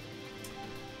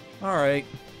 Alright.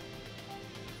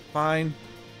 Fine.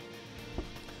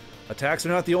 Attacks are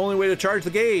not the only way to charge the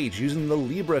gauge. Using the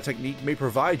Libra technique may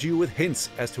provide you with hints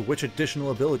as to which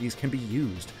additional abilities can be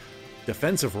used.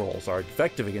 Defensive rolls are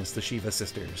effective against the Shiva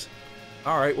sisters.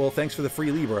 Alright, well, thanks for the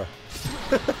free Libra.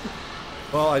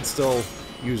 Well, I'd still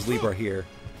use Libra here.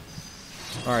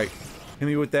 Alright, hit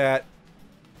me with that.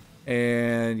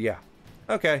 And yeah.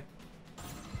 Okay.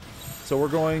 So we're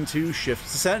going to shift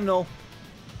to Sentinel.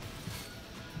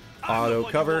 Auto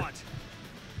cover.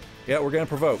 Yeah, we're going to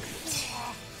provoke.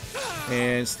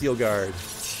 And Steel Guard.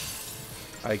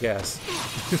 I guess.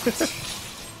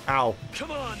 Ow.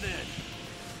 Come on, then.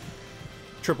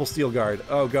 Triple Steel Guard.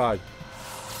 Oh, God.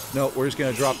 No, we're just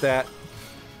going to drop that.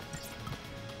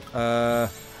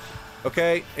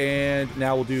 Okay, and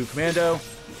now we'll do Commando.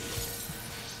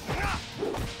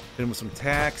 Hit him with some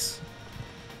attacks.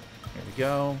 There we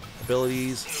go.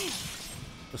 Abilities.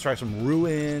 Let's try some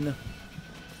Ruin.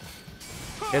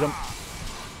 Hit him.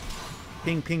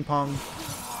 Ping, ping, pong.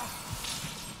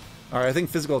 Alright, I think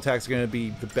physical attacks are going to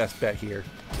be the best bet here.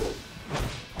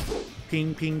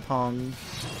 Ping, ping, pong.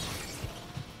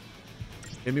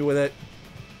 Hit me with it.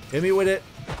 Hit me with it.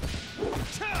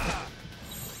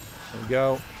 There we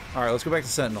go. Alright, let's go back to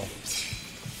Sentinel.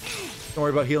 Don't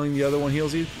worry about healing. The other one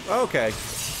heals you. Okay.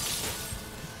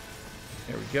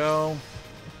 There we go.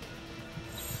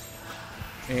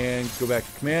 And go back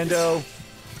to Commando.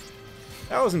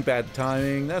 That wasn't bad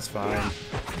timing. That's fine.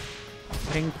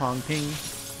 Ping, pong, ping.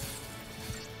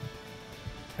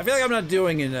 I feel like I'm not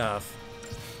doing enough.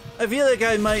 I feel like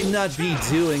I might not be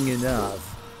doing enough.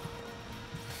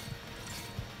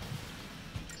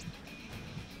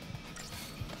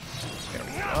 There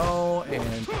we go,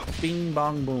 and bing,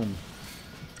 bong, boom.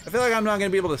 I feel like I'm not going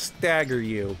to be able to stagger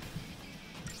you.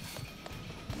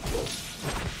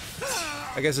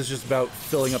 I guess it's just about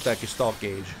filling up that Gestalt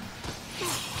gauge.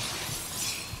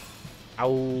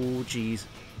 Ow, jeez.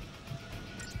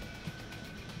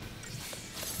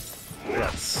 We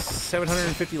got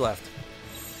 750 left.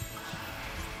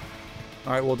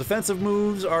 Alright, well, defensive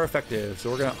moves are effective,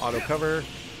 so we're gonna auto cover.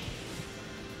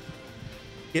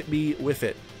 Hit me with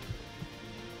it.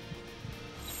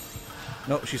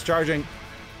 No, she's charging.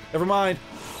 Never mind.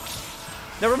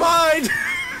 Never mind!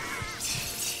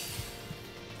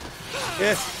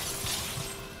 Yes.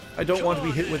 I don't want to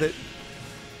be hit with it.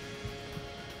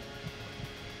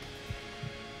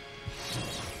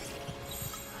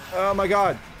 Oh my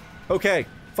god. Okay,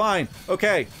 fine.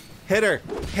 Okay. Hit her.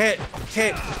 Hit.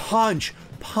 Hit. Punch.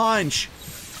 Punch.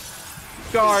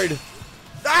 Guard.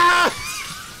 Ah!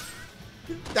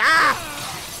 Ah!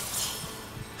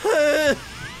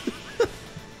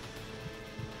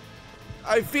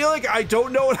 I feel like I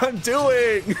don't know what I'm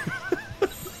doing.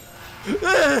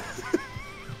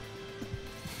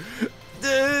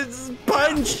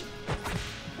 Punch.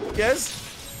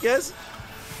 Yes. Yes.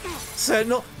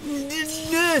 Sentinel.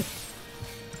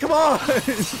 Come on.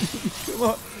 Come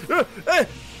on.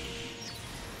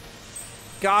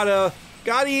 Gotta.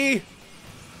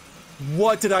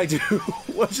 What did I do?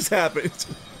 What just happened?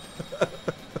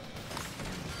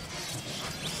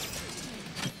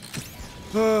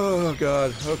 Oh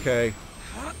god, okay.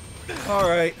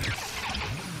 Alright.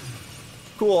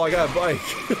 Cool, I got a bike.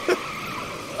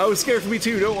 I was scared for me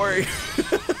too, don't worry.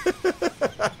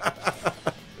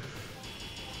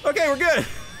 Okay, we're good.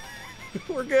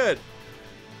 We're good.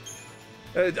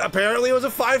 Apparently it was a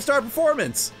 5-star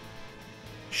performance.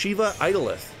 Shiva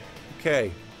Idolith.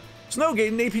 Okay. Snow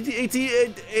gate and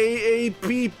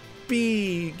APP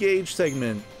gauge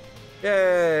segment.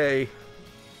 Yay.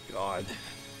 God.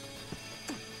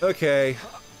 Okay.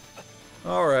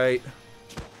 Alright.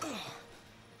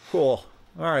 Cool.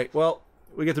 Alright, well,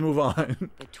 we get to move on.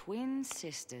 The twin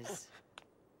sisters.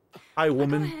 Hi,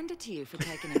 woman. I gotta hand it to you for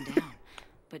taking him down.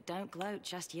 But don't gloat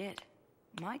just yet.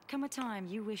 Might come a time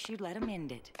you wish you'd let him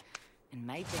end it. And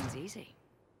made things easy.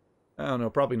 I don't know,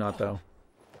 probably not, though.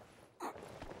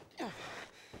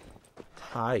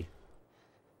 Hi.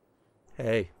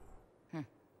 Hey.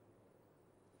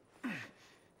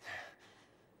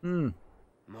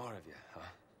 More of you, huh?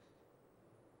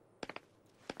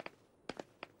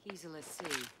 He's a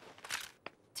Fal'Cie.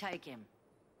 Take him.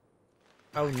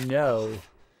 Oh, no.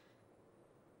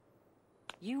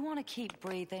 You want to keep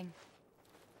breathing?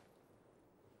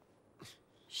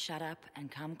 Shut up and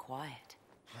come quiet.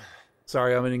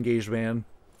 Sorry, I'm an engaged man.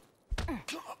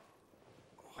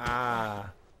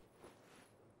 Ah.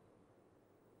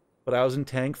 But I was in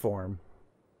tank form.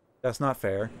 That's not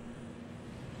fair.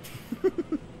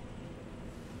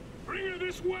 Bring her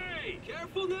this way!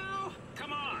 Careful now!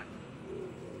 Come on!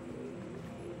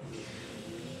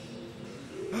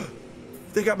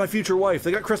 They got my future wife.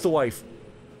 They got Crystal Wife.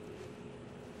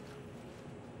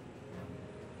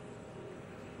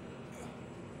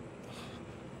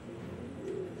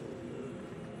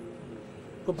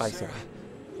 Goodbye, Sarah.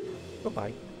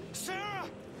 Goodbye. Sarah!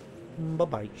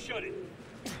 Bye-bye. Shut it!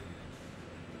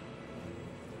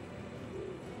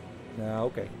 No,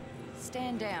 okay.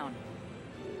 Stand down.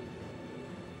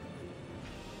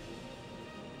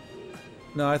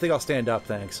 No, I think I'll stand up,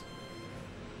 thanks.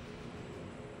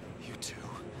 You two?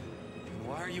 Then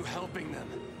why are you helping them?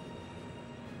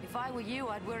 If I were you,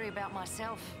 I'd worry about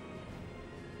myself.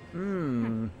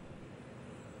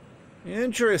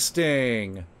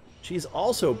 Interesting. She's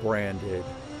also branded.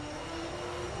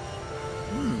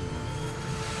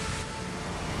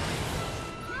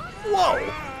 Whoa!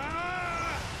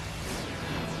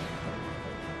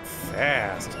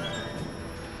 Fast.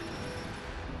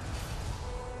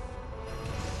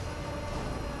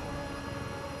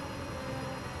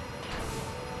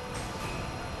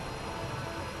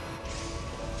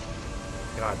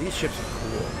 God, these ships are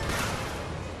cool.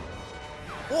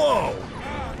 Whoa!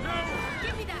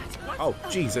 Give me that. Oh,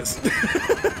 Jesus.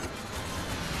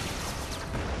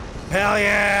 Hell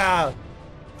yeah!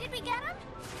 Did we get him?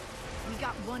 We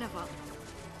got one of them.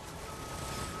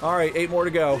 All right, 8 more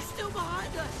to go. Still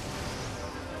behind us.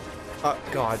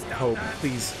 God, hope,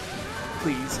 please,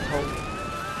 please, hope.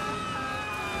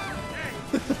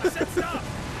 I said stop!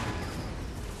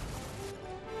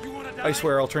 You wanna die? I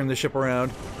swear I'll turn the ship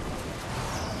around.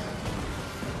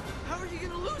 How are you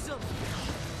gonna lose them?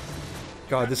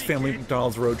 God, this family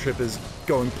McDonald's road trip is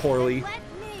going poorly. Let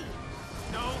me.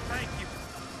 No, thank you.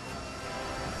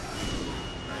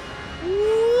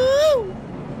 Woo!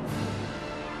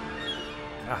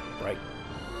 Ah, right.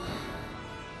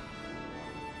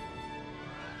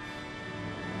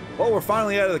 Well, we're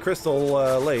finally out of the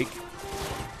Crystal Lake.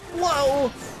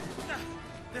 Whoa!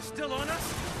 They're still on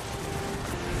us?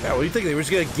 Yeah, what do you think? They were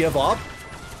just gonna give up?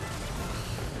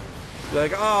 You're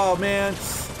like, oh man,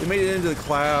 they made it into the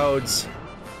clouds.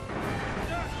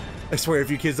 I swear,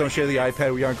 if you kids don't share the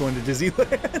iPad, we aren't going to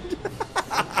Disneyland.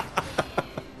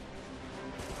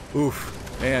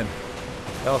 Oof, man.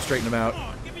 That'll straighten them out.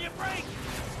 Give me a break.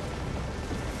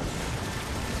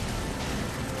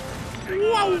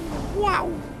 Wow!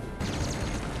 Wow!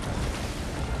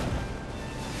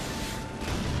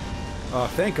 Oh,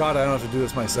 thank God I don't have to do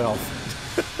this myself.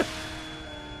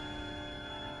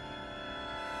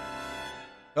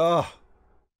 Oh.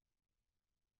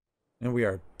 And we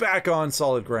are back on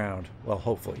solid ground. Well,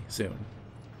 hopefully, soon.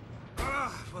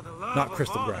 For the love Not of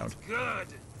crystal all ground.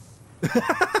 that's good.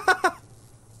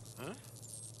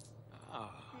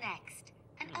 Next,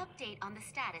 an update on the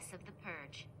status of the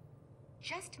Purge.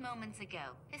 Just moments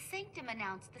ago, the Sanctum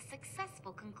announced the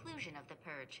successful conclusion of the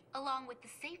Purge, along with the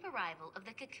safe arrival of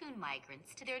the Cocoon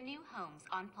migrants to their new homes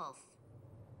on Pulse.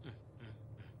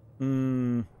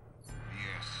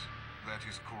 Yes, that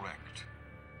is correct.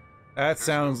 That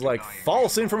sounds like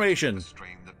false information. The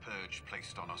strain the Purge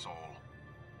placed on us all.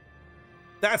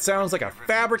 That sounds like a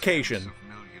fabrication. Of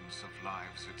millions of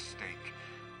lives at stake,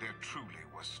 there truly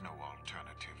was no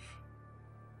alternative.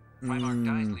 Primarch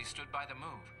Geisley stood by the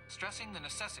move, stressing the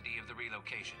necessity of the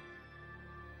relocation.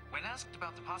 When asked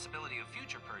about the possibility of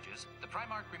future purges, the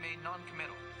Primarch remained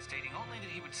non-committal, stating only that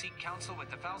he would seek counsel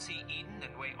with the Fal'Cie Eden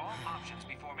and weigh all options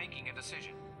before making a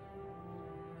decision.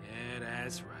 Yeah,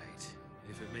 that's right.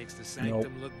 If it makes the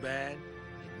Sanctum look bad,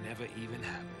 it never even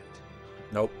happened.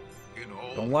 Nope. In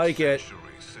all Don't like it. centuries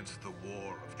since the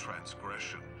War of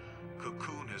Transgression,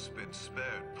 Cocoon has been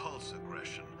spared Pulse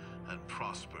aggression and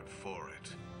prospered for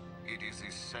it. It is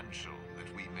essential that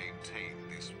we maintain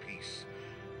this peace.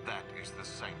 That is the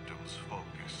Sanctum's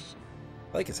focus.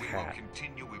 I like his We will hat.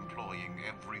 continue employing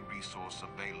every resource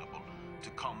available to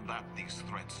combat these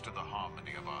threats to the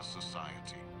harmony of our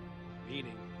society.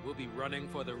 Meaning, we'll be running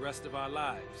for the rest of our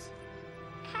lives.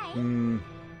 Hey,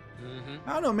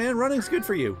 I don't know, man. Running's good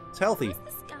for you. It's healthy.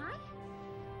 where's this guy?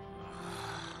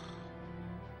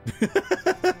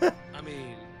 I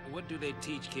mean, what do they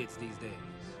teach kids these days?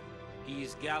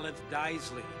 He's Gallant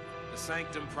Geisley, the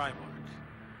Sanctum Primarch.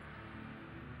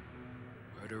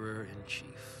 Murderer-in-Chief.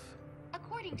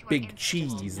 According to Big our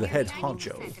Cheese, information, the head 90%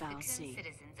 honcho. of the Cocoon Fal'Cie.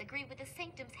 citizens agree with the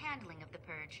Sanctum's handling of the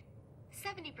Purge.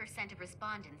 70% of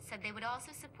respondents said they would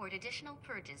also support additional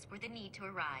purges were the need to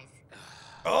arise.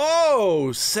 Oh,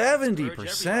 Purge 70%.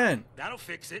 everything. That'll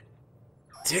fix it.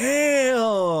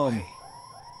 Damn.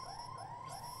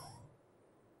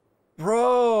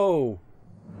 Bro.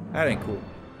 That ain't cool.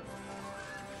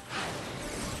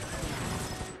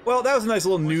 Well, that was a nice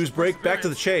little news break. Back to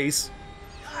the chase.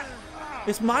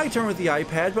 It's my turn with the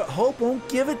iPad, but Hope won't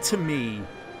give it to me.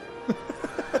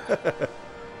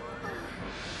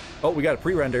 Oh, we got a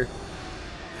pre-render.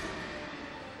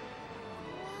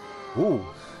 Ooh.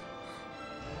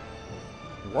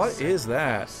 What is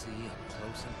that? See up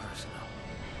close and personal.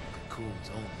 Cocoon's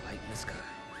own light in the sky.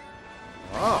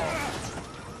 Oh.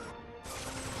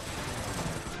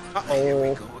 Here we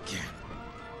Uh-oh. go again.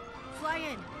 Fly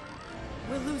in.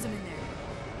 We'll lose him in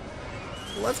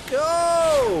there. Let's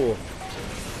go!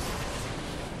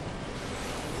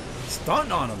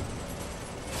 Stunt on him.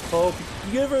 Hope,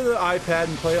 you give her the iPad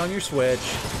and play on your Switch.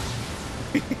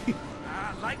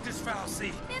 I like this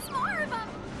Fal'Cie. There's more of them.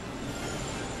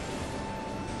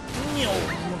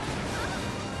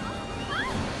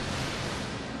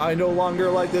 I no longer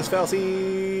like this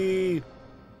Fal'Cie.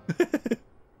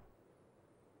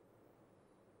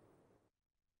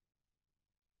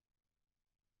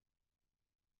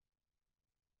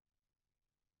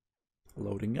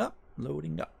 Loading up,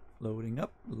 loading up, loading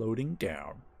up, loading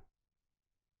down.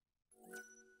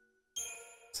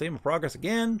 Save my progress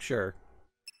again? Sure.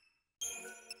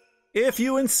 If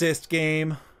you insist,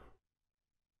 game.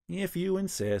 If you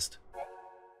insist.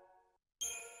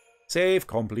 Save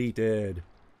completed.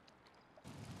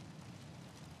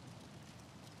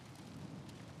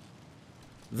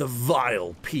 The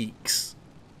Vile Peaks.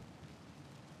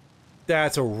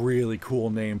 That's a really cool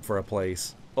name for a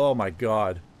place. Oh my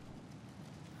god.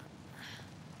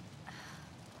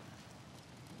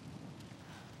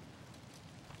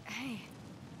 Hey,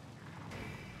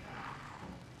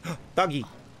 Doggy.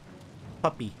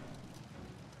 Puppy.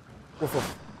 Woof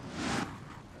woof.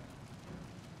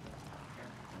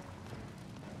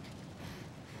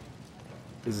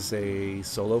 Is this a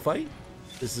solo fight?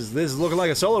 This is looking like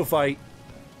a solo fight.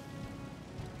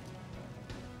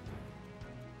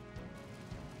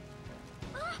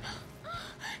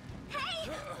 Hey,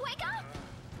 wake up!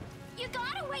 You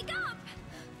gotta wake up!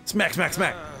 Smack, smack,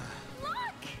 smack.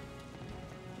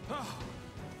 Look!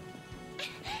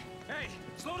 Hey,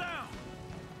 slow down.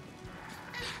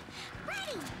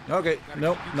 Okay,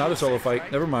 nope, not a solo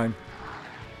fight. Never mind.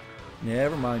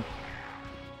 Never mind.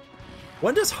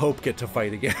 When does Hope get to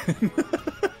fight again?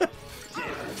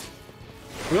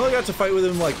 We only got to fight with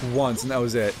him like once, and that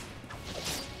was it.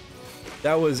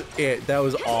 That was it. That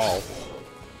was all.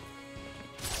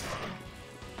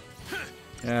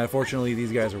 And unfortunately,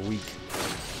 these guys are weak.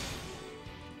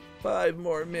 5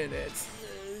 more minutes.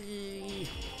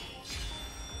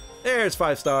 There's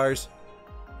 5 stars.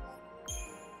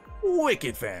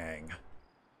 Wicked Fang.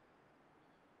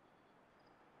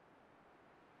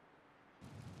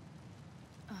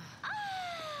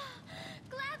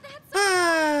 Glad that's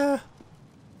Ah.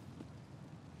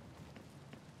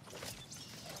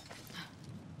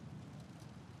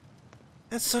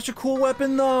 That's such a cool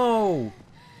weapon, though.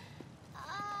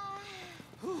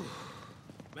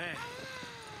 Man,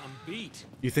 I'm beat.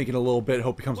 You think in a little bit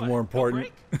Hope becomes more important?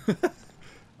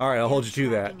 All right, I'll hold you to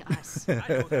that. I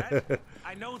know that.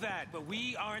 I know that, but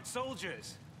we aren't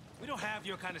soldiers. We don't have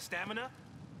your kind of stamina.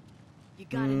 You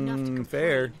got enough to complain.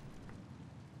 Fair.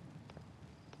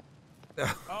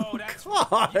 Oh, that's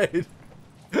God.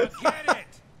 Forget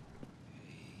it.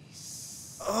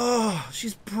 Oh,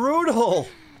 she's brutal.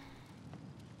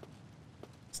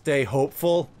 Stay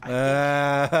hopeful.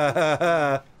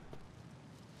 I'd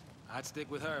stick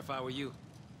with her if I were you.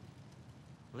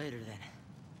 Later then.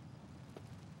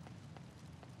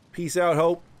 Peace out,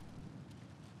 Hope.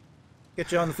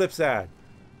 Get you on the flip side.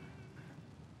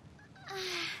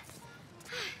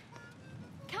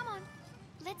 Come on,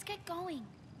 let's get going.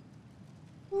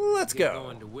 Let's Get go.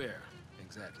 going to where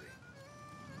exactly?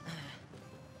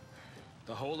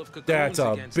 The whole of Cocoon's That's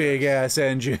a against big us. ass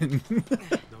engine.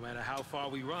 No matter how far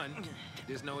we run,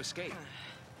 there's no escape.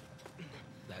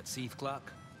 That Seath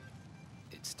clock,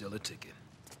 it's still a ticking.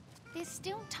 There's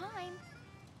still time.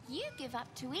 You give up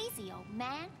too easy, old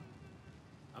man.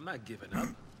 I'm not giving up.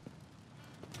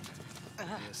 There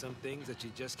are some things that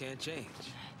you just can't change.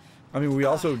 I mean, we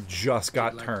also just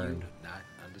got Like turned. You would not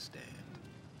understand.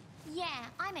 Yeah,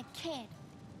 I'm a kid.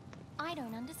 I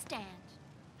don't understand.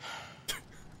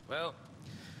 Well,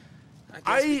 I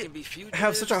guess we I can be fugitives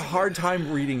have such a hard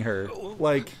time reading her.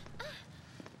 Like,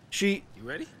 she... You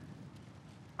ready?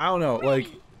 I don't know, like...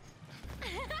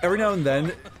 Every now and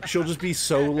then, she'll just be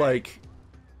so, like...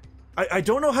 I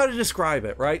don't know how to describe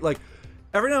it, right? Like,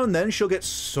 every now and then, she'll get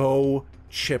so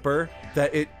chipper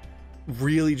that it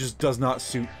really just does not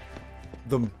suit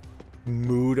the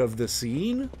mood of the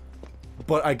scene.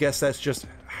 But I guess that's just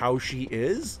how she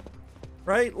is,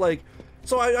 right? Like,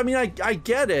 so I mean, I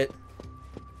get it,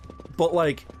 but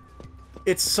like,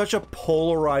 it's such a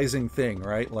polarizing thing,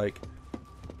 right? Like,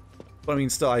 but I mean,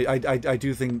 still, I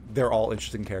do think they're all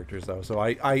interesting characters, though. So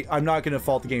I'm not gonna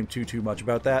fault the game too much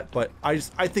about that. But I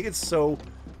think it's so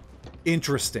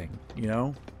interesting, you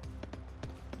know.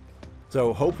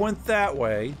 So Hope went that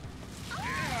way.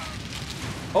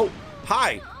 Oh,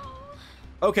 hi.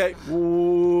 Okay,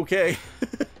 okay.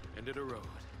 End of the road.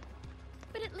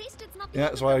 But at least it's not the Yeah,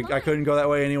 end so of the I line. couldn't go that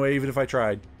way anyway, even if I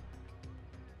tried.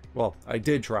 Well, I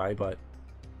did try, but...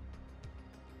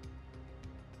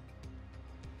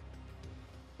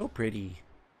 Oh, pretty.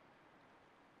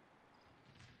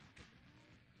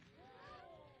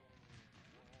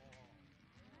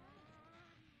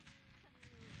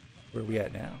 Where are we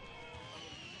at now?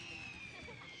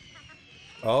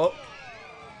 Oh.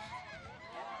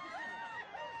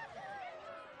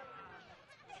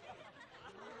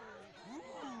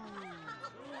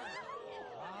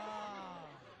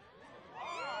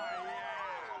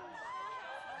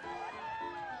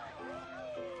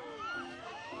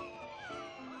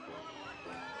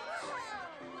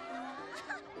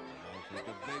 The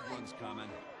big one's coming.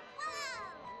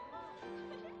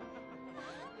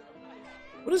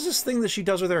 What is this thing that she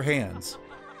does with her hands?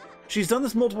 She's done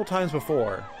this multiple times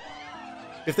before.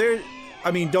 If there,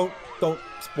 I mean, don't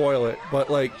spoil it, but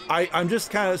like, I'm just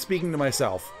kind of speaking to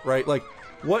myself, right? Like,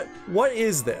 what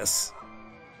is this?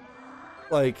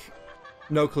 Like,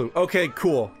 no clue. Okay,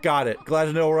 cool, got it. Glad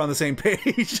to know we're on the same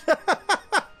page.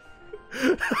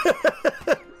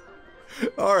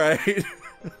 All right,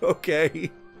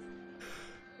 okay.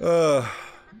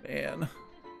 Man.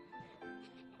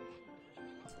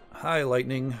 Hi,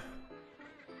 Lightning.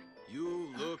 You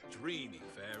look dreamy,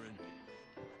 Farron.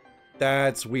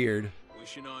 That's weird.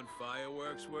 Wishing on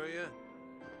fireworks, were you?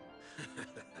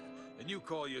 And you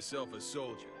call yourself a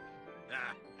soldier?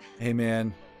 Ah. Hey,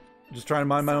 man. Just trying to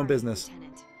mind my own Sorry, business.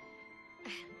 Lieutenant.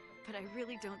 But I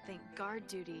really don't think guard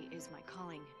duty is my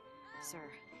calling, sir.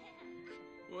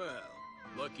 Well,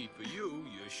 lucky for you,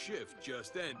 your shift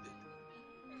just ended.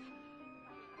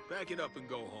 Pack it up and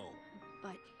go home.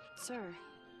 But, sir,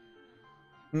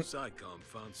 PSICOM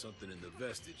found something in the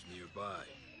vestige nearby.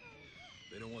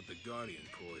 They don't want the Guardian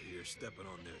Corps here stepping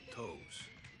on their toes.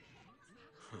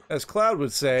 As Cloud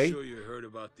would say, I'm sure you heard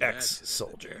about the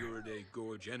ex-soldier. Uriday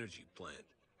Gorge energy plant,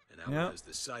 and how it has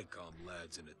the PSICOM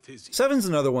lads in a tizzy. 7's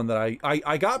another one that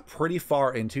I got pretty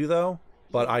far into though,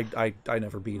 but I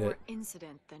never beat it.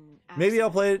 Incident than Maybe I'll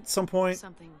play it at some point.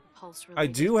 Something pulse I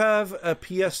do have a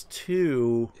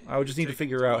PS2. I would just need to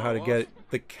figure out how to get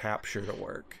the capture to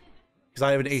work, because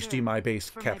I have an HDMI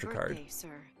based capture my card. birthday,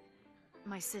 sir.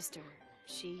 My sister,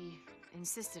 she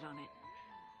insisted on it.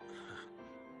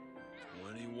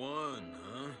 21,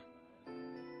 huh?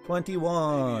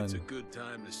 21. Maybe it's a good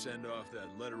time to send off that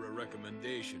letter of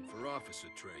recommendation for officer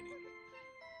training.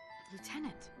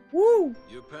 Lieutenant. Woo!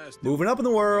 You're past Moving up in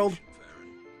the world.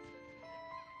 Farron.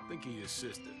 Think of your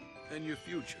sister and your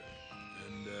future.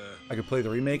 And I could play the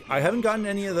remake. I haven't gotten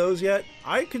any of those yet.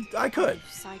 I could.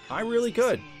 I really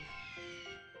could.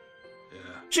 yeah.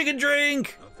 Chicken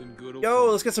drink! Nothing good. Yo,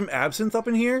 let's get some absinthe up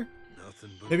in here.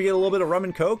 Nothing but Maybe get a little bit of rum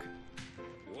and coke.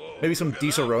 Whoa, Maybe some Di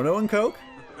Serono and coke.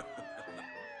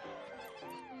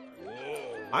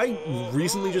 I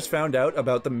recently just found out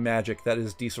about the magic that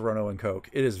is Di Serono and coke.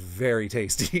 It is very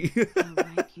tasty. How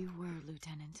right you were,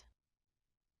 Lieutenant.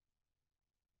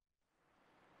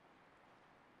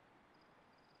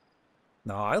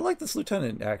 No, I like this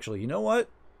lieutenant actually. You know what?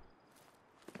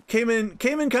 Came in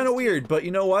kind of weird, but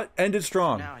you know what? Ended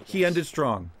strong. Now, He ended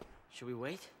strong. Should we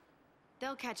wait?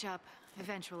 They'll catch up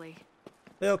eventually.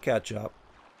 They'll catch up.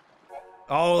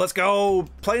 Oh, let's go!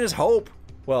 Playing as Hope.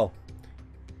 Well,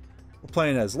 we're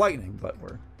playing as Lightning, but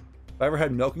we're... Have I ever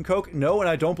had milk and coke? No, and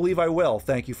I don't believe I will.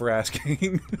 Thank you for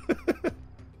asking.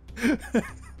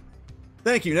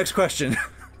 Thank you. Next question.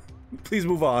 Please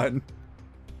move on.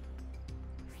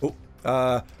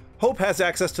 Oh, Hope has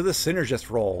access to the Synergist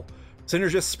role.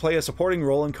 Synergists play a supporting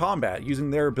role in combat,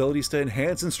 using their abilities to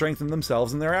enhance and strengthen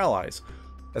themselves and their allies.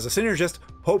 As a Synergist,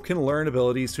 Hope can learn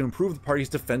abilities to improve the party's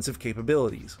defensive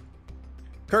capabilities.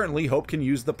 Currently, Hope can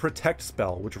use the Protect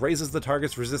spell, which raises the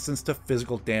target's resistance to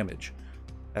physical damage.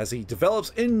 As he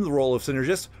develops in the role of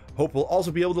Synergist, Hope will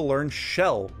also be able to learn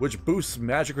Shell, which boosts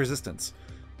magic resistance.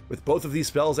 With both of these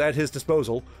spells at his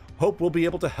disposal, Hope will be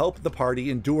able to help the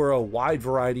party endure a wide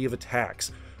variety of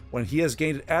attacks. When he has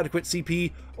gained adequate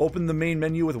CP, open the main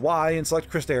menu with Y and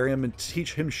select Crystarium and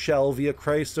teach him Shell via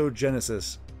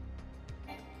Chrysogenesis.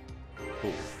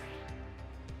 Cool.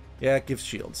 Yeah, it gives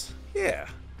shields. Yeah.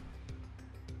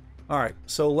 Alright,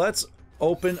 so let's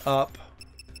open up.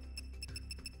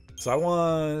 So I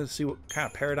want to see what kind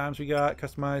of paradigms we got.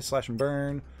 Customize, slash and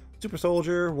burn, super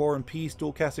soldier, war and peace,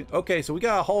 dual casting. Okay, so we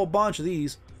got a whole bunch of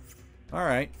these.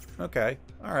 Alright, okay,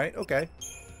 alright, okay.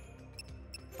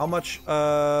 How much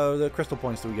the crystal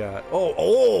points do we got?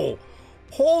 Oh,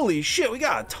 holy shit, we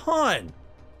got a ton.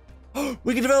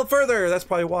 We can develop further, that's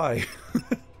probably why.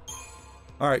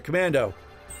 Alright, commando.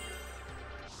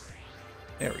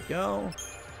 There we go.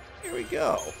 Here we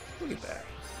go. Look at that.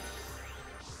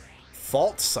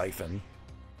 Fault Siphon?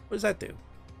 What does that do?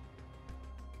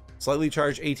 Slightly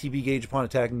charged ATB gauge upon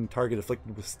attacking target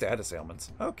afflicted with status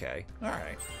ailments. Okay,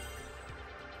 alright.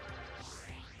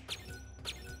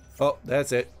 Oh,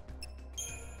 that's it.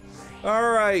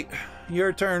 Alright,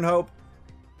 your turn, Hope.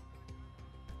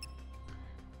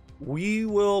 We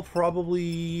will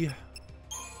probably...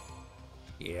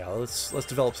 Yeah, let's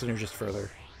develop Synergist further.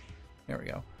 There we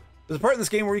go. There's a part in this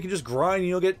game where you can just grind and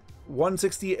you'll get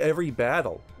 160 every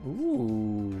battle.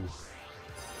 Ooh.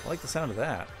 I like the sound of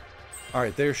that.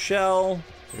 Alright, there's Shell.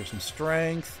 There's some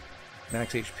strength.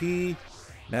 Max HP.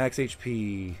 Max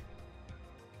HP.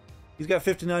 He's got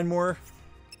 59 more.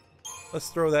 Let's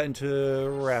throw that into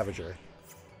Ravager.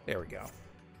 There we go.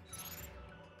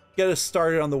 Get us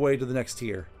started on the way to the next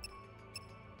tier.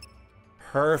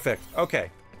 Perfect.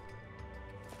 Okay.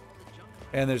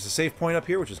 And there's a save point up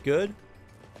here, which is good.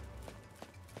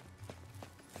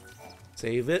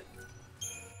 Save it.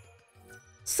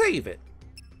 Save it.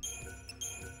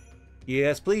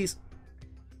 Yes, please.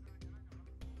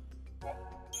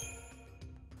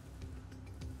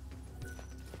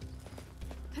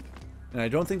 And I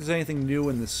don't think there's anything new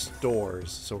in the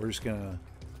stores, so we're just gonna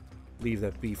leave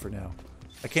that be for now.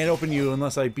 I can't open you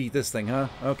unless I beat this thing, huh?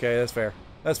 Okay, that's fair.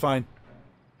 That's fine.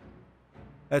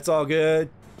 That's all good.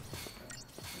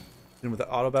 And with the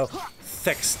auto bow.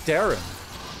 Thexterin.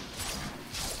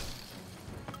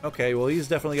 Okay, well he's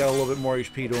definitely got a little bit more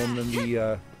HP to him than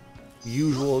the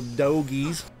usual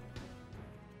dogies.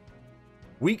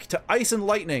 Weak to ice and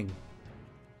lightning.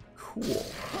 Cool.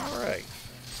 Alright.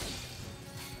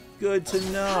 Good to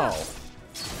know.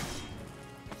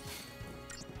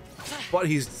 But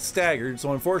he's staggered,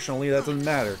 so unfortunately that doesn't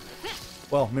matter.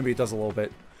 Well, maybe it does a little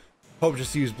bit. Hope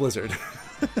just used Blizzard.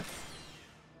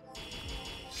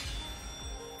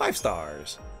 5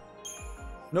 stars.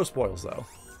 No spoils, though.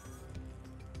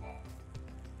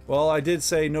 Well, I did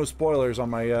say no spoilers on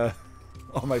my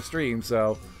stream,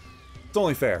 so it's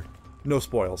only fair. No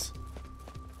spoils.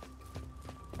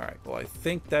 Alright, well, I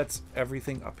think that's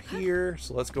everything up here,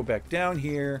 so let's go back down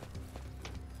here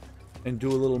and do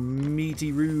a little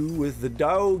meaty-roo with the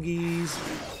doggies.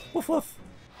 Woof woof.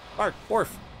 Bark, borf.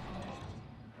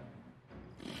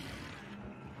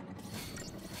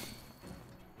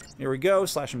 Here we go,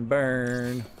 slash and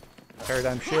burn.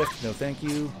 Paradigm shift, no thank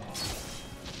you.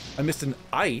 I missed an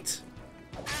ite.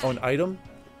 Oh, an item?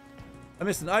 I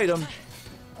missed an item.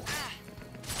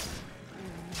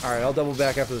 Alright, I'll double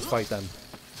back after this fight then.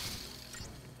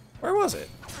 Where was it?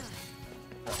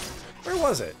 Where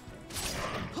was it?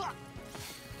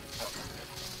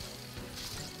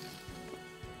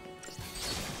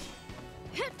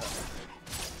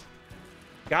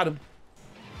 Got him.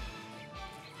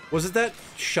 Was it that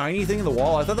shiny thing in the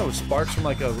wall? I thought that was sparks from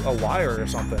like a wire or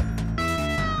something.